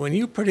in. When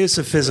you produce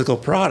a physical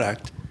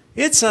product,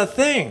 it's a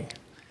thing.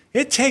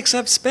 It takes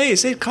up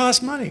space. It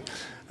costs money.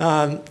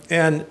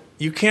 And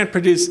you can't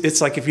produce,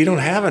 it's like if you don't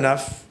have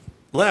enough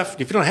left,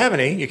 if you don't have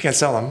any, you can't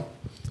sell them.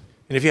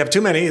 And if you have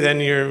too many, then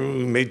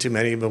you made too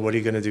many, but what are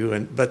you going to do?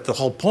 But the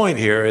whole point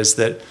here is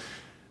that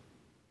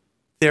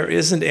there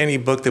isn't any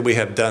book that we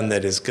have done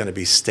that is going to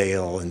be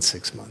stale in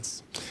 6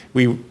 months.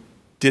 We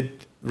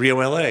did Rio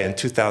LA in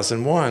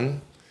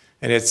 2001,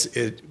 and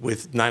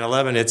with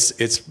 9/11,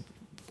 its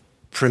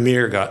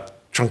premiere got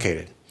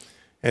truncated.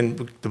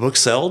 And the book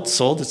sold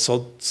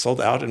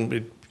out, and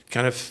it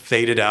kind of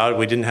faded out.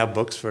 We didn't have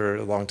books for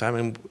a long time,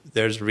 and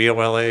there's Rio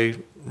LA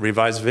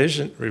revised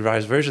version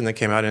that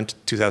came out in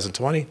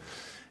 2020,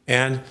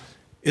 and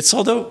it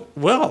sold out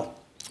well.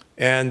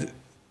 And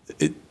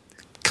it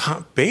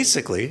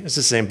basically it's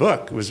the same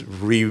book. It was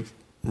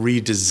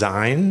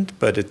redesigned,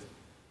 but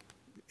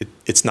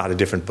it's not a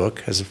different book.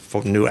 It has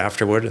a new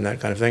afterword and that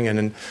kind of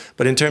thing.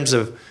 But in terms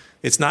of,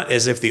 it's not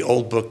as if the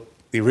old book,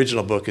 the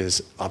original book,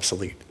 is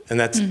obsolete, and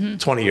that's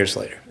 20 years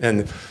later.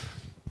 And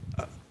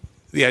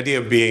the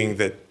idea being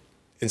that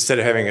instead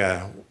of having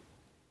a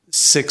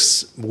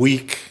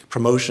 6-week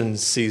promotion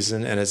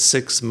season and a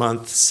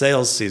 6-month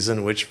sales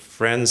season, which,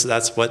 friends,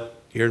 that's what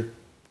your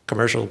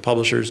commercial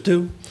publishers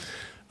do,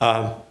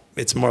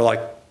 it's more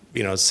like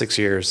 6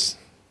 years.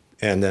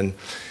 And then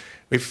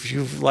if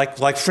you like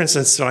for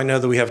instance, so I know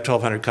that we have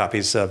 1,200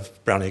 copies of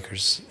Brown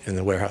Acres in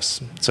the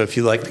warehouse. So if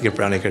you like to get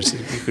Brown Acres,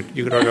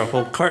 you could order a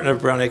whole carton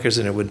of Brown Acres,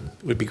 and it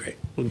would be great.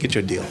 We'll get you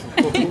a deal.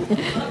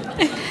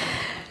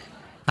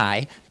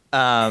 Hi.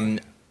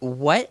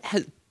 What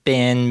has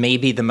been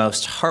maybe the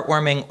most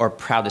heartwarming or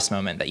proudest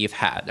moment that you've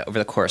had over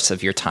the course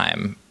of your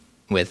time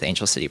with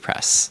Angel City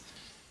Press?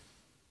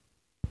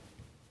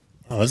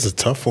 Oh, this is a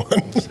tough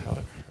one.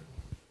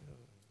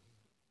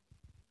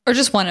 Or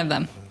just one of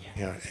them.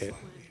 Yeah.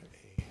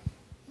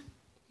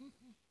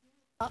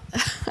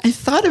 I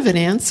thought of an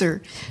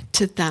answer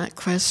to that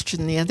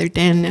question the other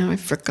day, and now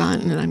I've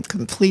forgotten, and I'm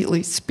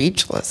completely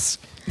speechless.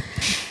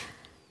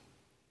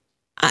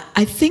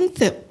 I think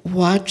that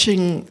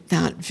watching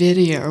that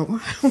video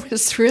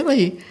was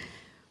really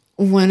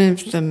one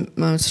of the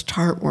most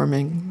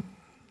heartwarming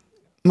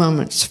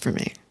moments for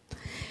me,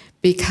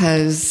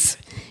 because,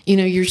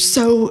 you're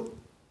so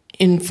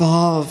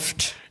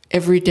involved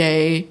every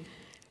day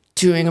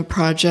doing a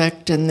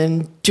project and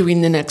then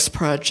doing the next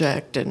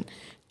project and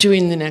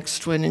doing the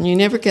next one, and you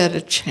never get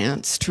a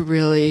chance to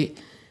really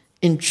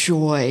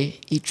enjoy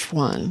each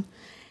one.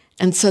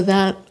 And so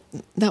that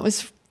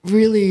was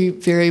really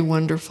very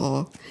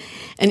wonderful.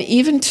 And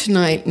even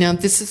tonight, now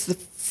this is the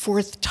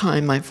 4th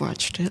time I've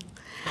watched it,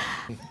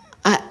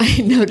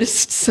 I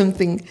noticed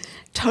something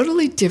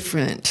totally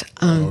different.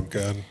 Oh,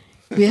 God.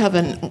 We have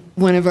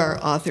one of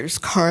our authors,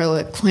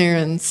 Carla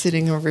Claren,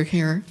 sitting over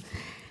here.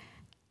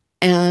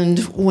 And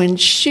when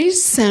she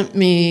sent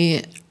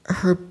me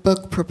her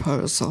book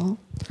proposal,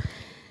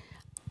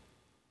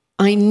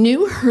 I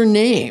knew her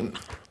name.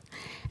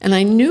 And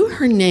I knew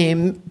her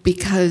name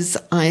because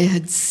I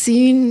had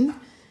seen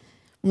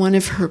one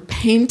of her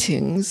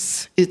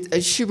paintings.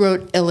 She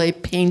wrote LA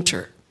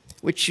Painter,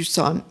 which you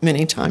saw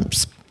many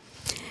times.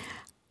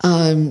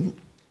 And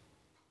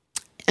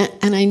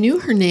I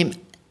knew her name.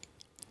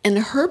 And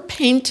her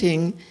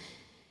painting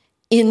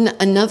in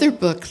another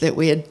book that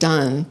we had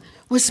done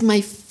was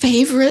my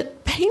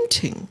favorite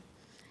painting.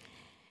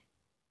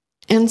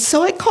 And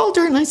so I called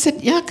her and I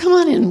said, yeah, come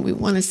on in. We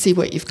want to see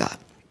what you've got.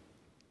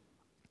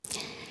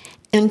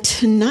 And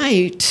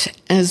tonight,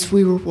 as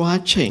we were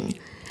watching,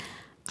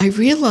 I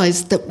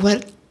realized that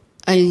what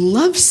I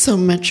love so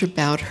much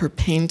about her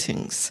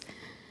paintings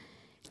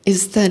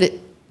is that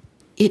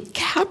it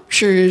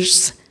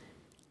captures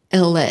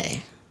LA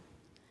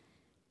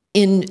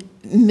in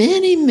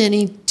many,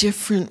 many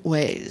different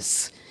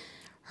ways.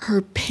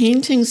 Her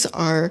paintings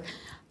are,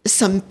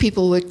 some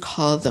people would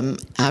call them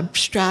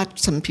abstract,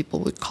 some people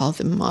would call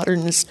them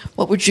modernist.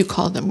 What would you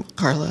call them,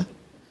 Carla?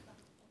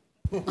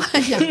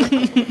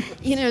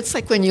 You know, it's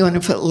like when you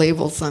want to put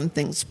labels on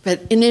things.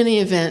 But in any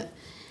event,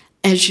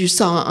 as you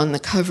saw on the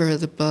cover of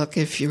the book,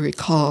 if you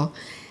recall,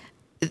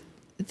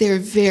 they're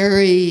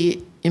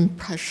very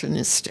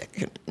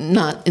impressionistic,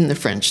 not in the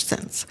French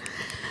sense.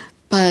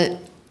 But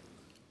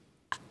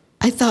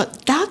I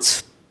thought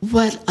that's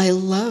what I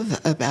love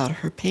about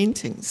her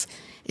paintings,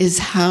 is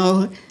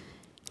how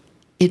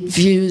it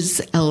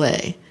views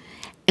LA.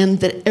 And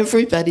that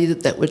everybody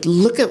that would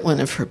look at one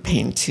of her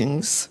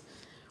paintings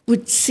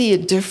would see a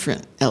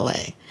different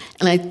LA.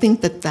 And I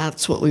think that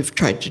that's what we've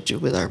tried to do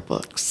with our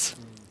books.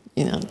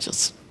 You know,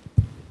 just,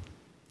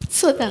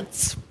 so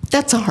that's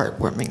a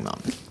heartwarming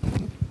moment.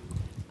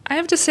 I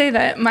have to say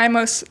that my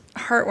most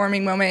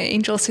heartwarming moment at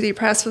Angel City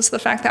Press was the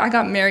fact that I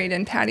got married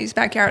in Patty's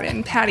backyard,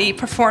 and Patty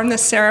performed the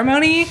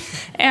ceremony,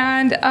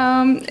 and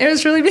it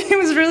was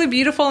really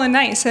beautiful and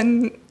nice.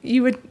 And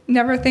you would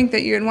never think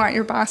that you would want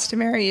your boss to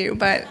marry you,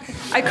 but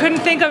I couldn't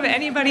think of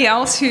anybody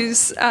else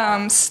whose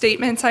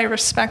statements I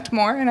respect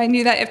more. And I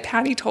knew that if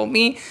Patty told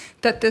me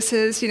that this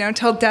is, you know,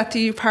 till death do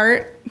you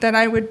part, then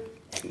I would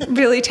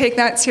really take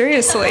that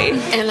seriously.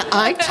 And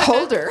I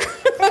told her,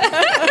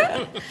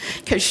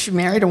 because she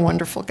married a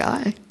wonderful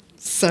guy.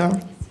 So,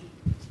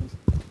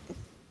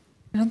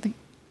 I don't think.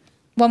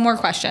 One more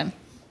question.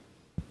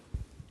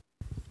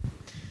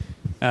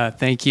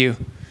 Thank you.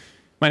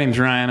 My name's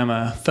Ryan. I'm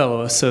a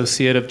fellow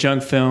associate of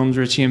Junk Films,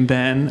 Richie and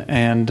Ben.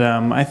 And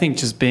I think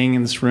just being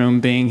in this room,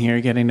 being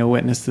here, getting to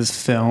witness this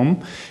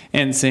film,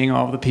 and seeing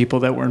all the people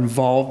that were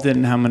involved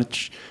in, how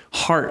much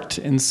heart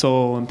and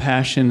soul and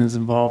passion is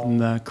involved in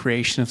the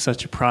creation of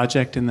such a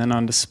project, and then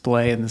on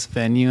display in this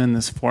venue, in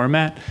this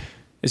format,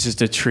 it's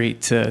just a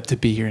treat to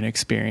be here and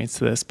experience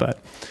this. But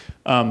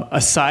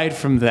aside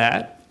from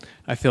that,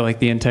 I feel like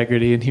the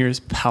integrity in here is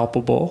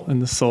palpable in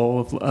the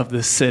soul of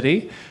the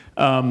city.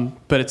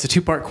 But it's a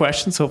two-part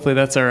question, so hopefully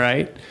that's all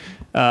right.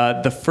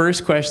 The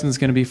first question is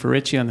going to be for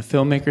Richie on the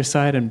filmmaker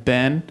side, and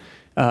Ben,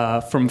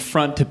 from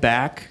front to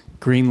back,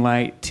 green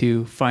light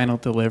to final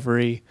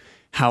delivery,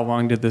 how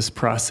long did this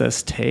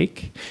process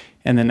take?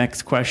 And the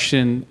next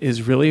question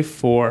is really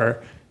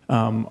for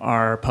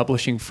our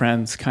publishing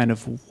friends, kind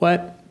of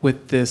what,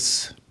 with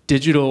this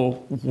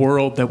digital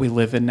world that we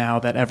live in now,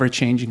 that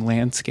ever-changing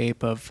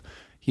landscape of,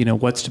 you know,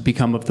 what's to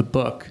become of the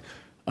book,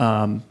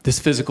 this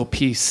physical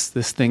piece,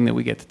 this thing that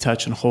we get to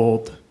touch and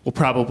hold, will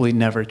probably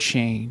never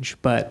change.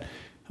 But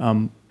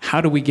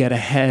how do we get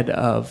ahead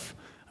of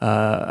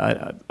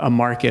a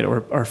market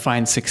or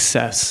find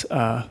success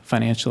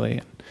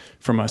financially?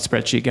 From a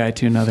spreadsheet guy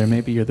to another,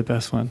 maybe you're the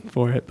best one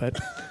for it, but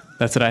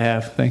that's what I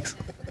have. Thanks.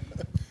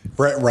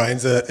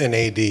 Ryan's an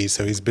AD,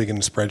 so he's big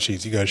into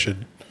spreadsheets. You guys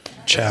should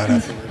chat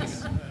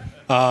afterwards.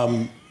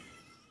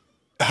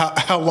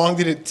 How long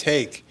did it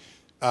take?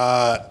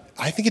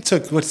 I think it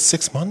took,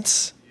 6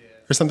 months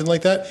or something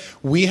like that?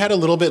 We had a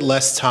little bit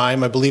less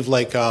time. I believe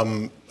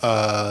the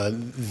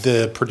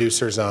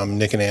producers,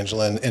 Nick and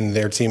Angela and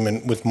their team,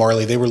 and with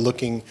Marley, they were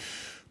looking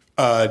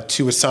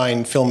to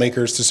assign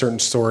filmmakers to certain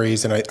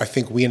stories, and I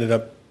think we ended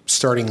up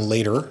starting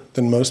later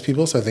than most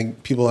people, so I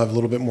think people have a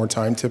little bit more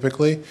time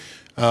typically.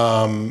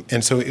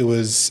 And so it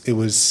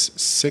was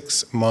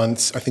 6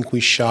 months. I think we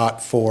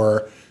shot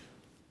for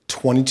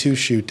 22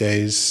 shoot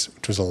days,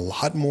 which was a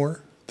lot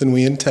more than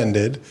we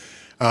intended.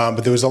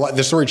 But there was a lot.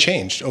 The story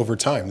changed over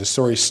time. The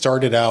story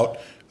started out,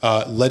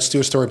 let's do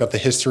a story about the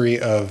history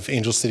of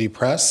Angel City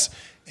Press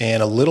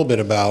and a little bit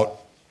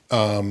about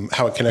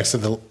how it connects to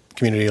the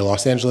community of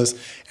Los Angeles.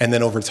 And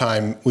then over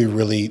time, we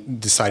really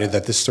decided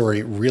that this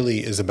story really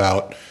is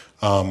about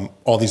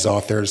all these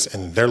authors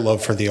and their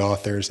love for the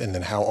authors, and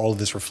then how all of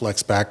this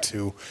reflects back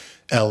to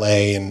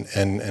LA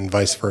and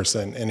vice versa.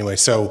 And anyway,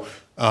 so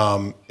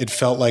it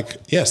felt like,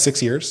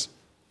 6 years,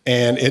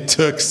 and it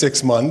took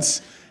 6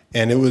 months,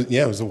 and it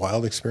was a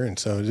wild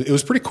experience. So it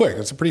was pretty quick.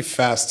 It's a pretty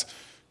fast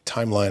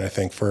timeline, I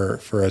think, for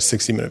a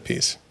 60-minute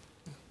piece.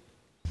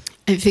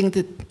 I think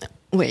that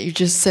what you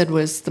just said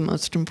was the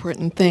most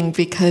important thing,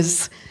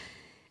 because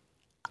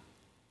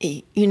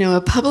a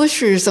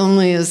publisher is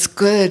only as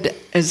good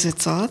as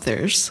its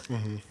authors.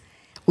 Mm-hmm.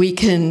 We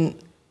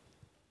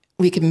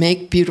can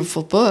make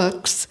beautiful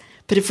books,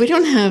 but if we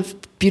don't have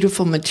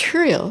beautiful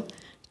material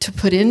to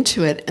put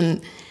into it,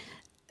 and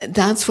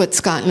that's what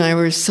Scott and I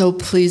were so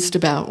pleased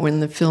about when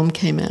the film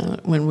came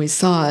out, when we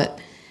saw it,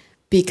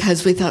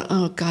 because we thought,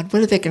 oh, God,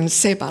 what are they going to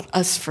say about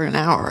us for an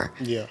hour?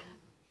 Yeah.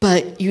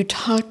 But you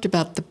talked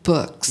about the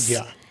books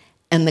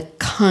and the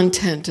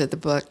content of the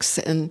books,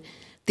 and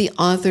the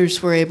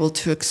authors were able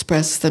to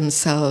express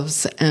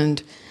themselves,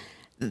 and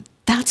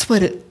that's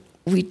what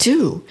we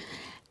do.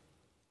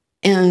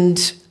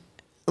 And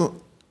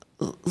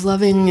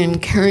loving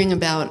and caring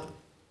about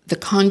the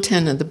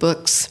content of the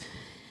books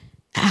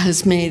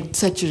has made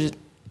such a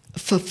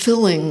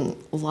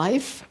fulfilling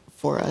life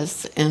for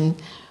us,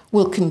 and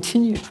will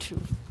continue to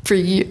for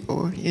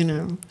you, you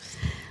know.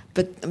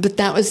 But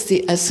that was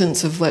the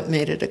essence of what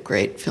made it a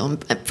great film,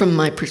 from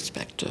my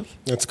perspective.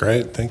 That's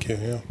great. Thank you.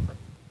 Yeah.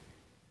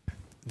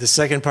 The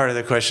second part of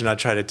the question, I'll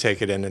try to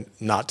take it in and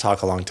not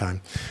talk a long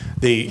time.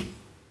 The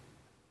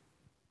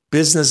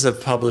business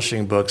of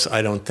publishing books,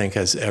 I don't think,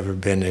 has ever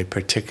been a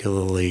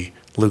particularly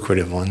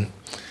lucrative one.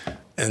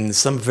 And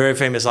some very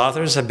famous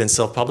authors have been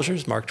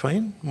self-publishers. Mark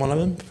Twain, one of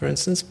them, for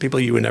instance. People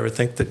you would never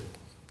think that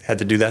had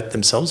to do that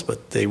themselves,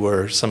 but they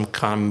were some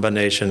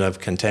combination of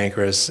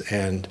cantankerous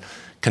and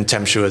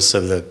contemptuous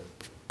of the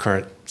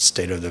current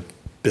state of the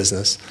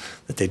business,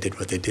 that they did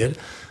what they did.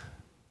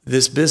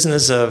 This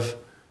business of,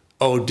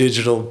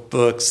 digital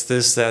books,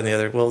 this, that, and the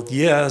other. Well,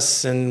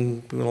 yes,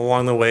 and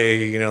along the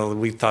way, you know,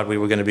 we thought we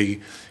were going to be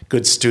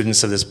good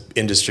students of this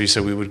industry,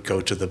 so we would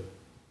go to the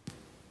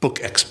book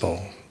expo.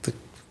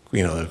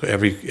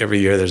 Every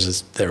year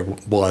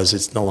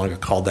it's no longer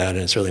called that,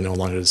 and it's really no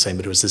longer the same,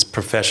 but it was this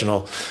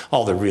professional,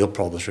 all the real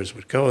publishers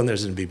would go, and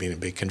there's going to be a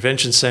big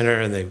convention center,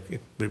 and they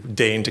would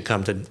deign to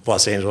come to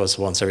Los Angeles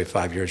once every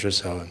 5 years or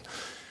so, and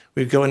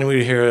we'd go in and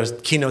we'd hear a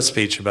keynote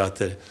speech about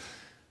the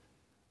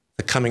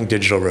coming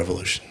digital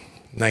revolution.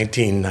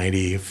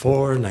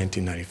 1994,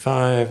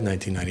 1995,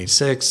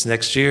 1996,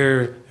 next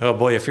year, oh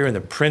boy, if you're in the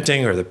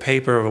printing or the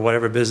paper or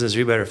whatever business,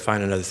 you better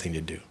find another thing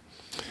to do.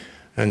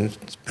 And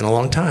it's been a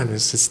long time.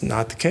 It's just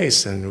not the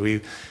case. And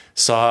we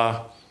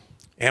saw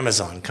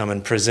Amazon come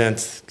and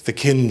present the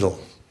Kindle.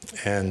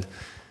 And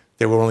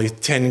there were only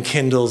 10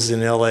 Kindles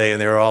in LA,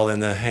 and they were all in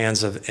the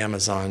hands of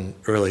Amazon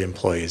early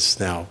employees,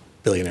 now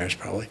billionaires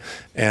probably.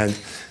 And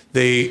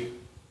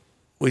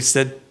we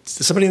said,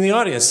 somebody in the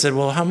audience said,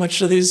 well, how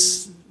much are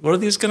these? What are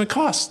these going to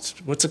cost?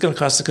 What's it going to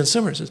cost the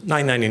consumers? It's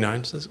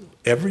 $9.99. Says,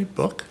 every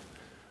book?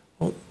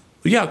 Well,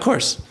 yeah, of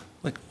course.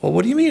 Like, well,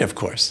 what do you mean, of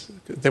course?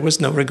 There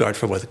was no regard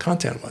for what the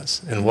content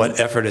was and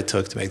what effort it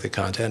took to make the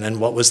content and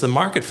what was the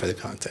market for the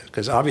content.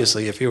 Because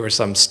obviously, if you were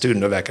some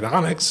student of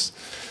economics,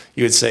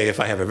 you would say, if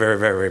I have a very,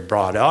 very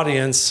broad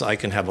audience, I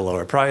can have a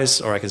lower price,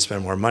 or I can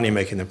spend more money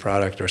making the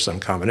product, or some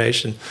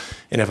combination.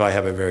 And if I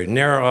have a very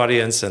narrow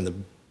audience and the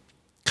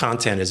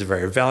content is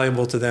very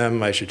valuable to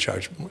them, I should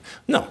charge more.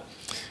 No.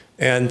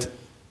 And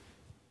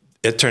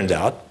it turned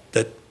out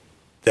that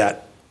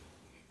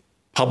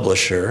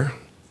publisher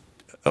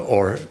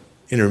or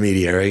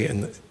intermediary,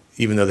 and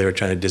even though they were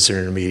trying to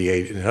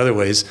disintermediate in other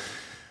ways,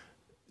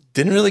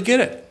 didn't really get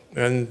it.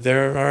 And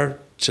there are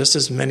just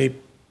as many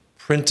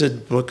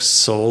printed books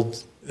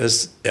sold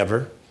as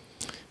ever.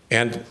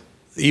 And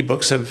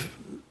ebooks have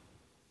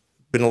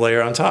been a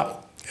layer on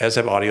top, as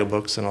have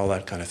audiobooks and all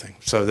that kind of thing.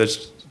 So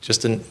there's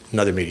just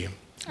another medium.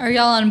 Are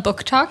y'all on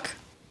Book Talk?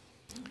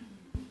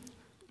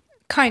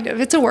 Kind of.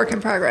 It's a work in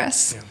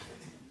progress.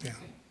 Yeah.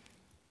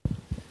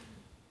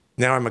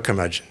 Now I'm a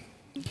curmudgeon.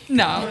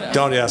 No.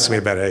 Don't ask me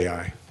about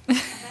AI.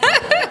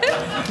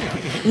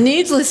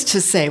 Needless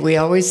to say, we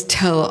always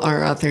tell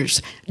our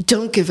authors,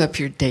 don't give up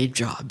your day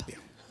job.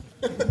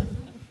 All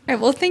right,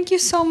 well, thank you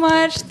so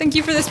much. Thank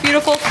you for this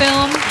beautiful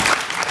film.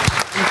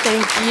 And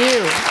thank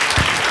you.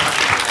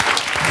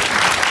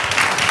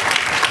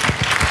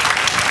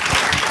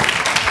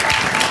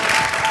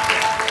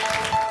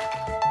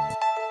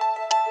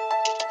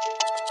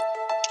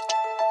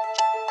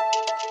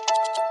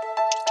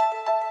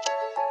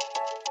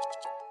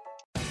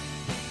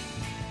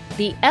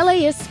 The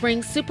LAist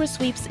Spring Super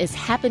Sweeps is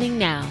happening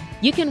now.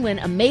 You can win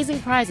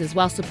amazing prizes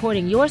while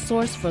supporting your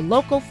source for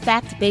local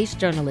fact-based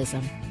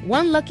journalism.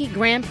 One lucky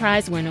grand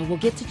prize winner will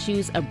get to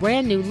choose a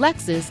brand new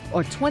Lexus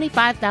or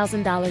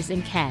 $25,000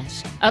 in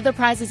cash. Other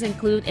prizes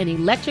include an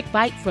electric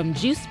bike from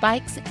Juice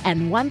Bikes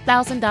and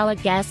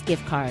 $1,000 gas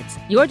gift cards.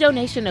 Your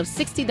donation of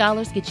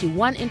 $60 gets you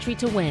one entry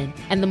to win,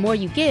 and the more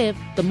you give,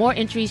 the more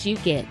entries you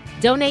get.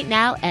 Donate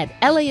now at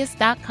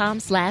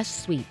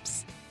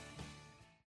LAist.com/sweeps.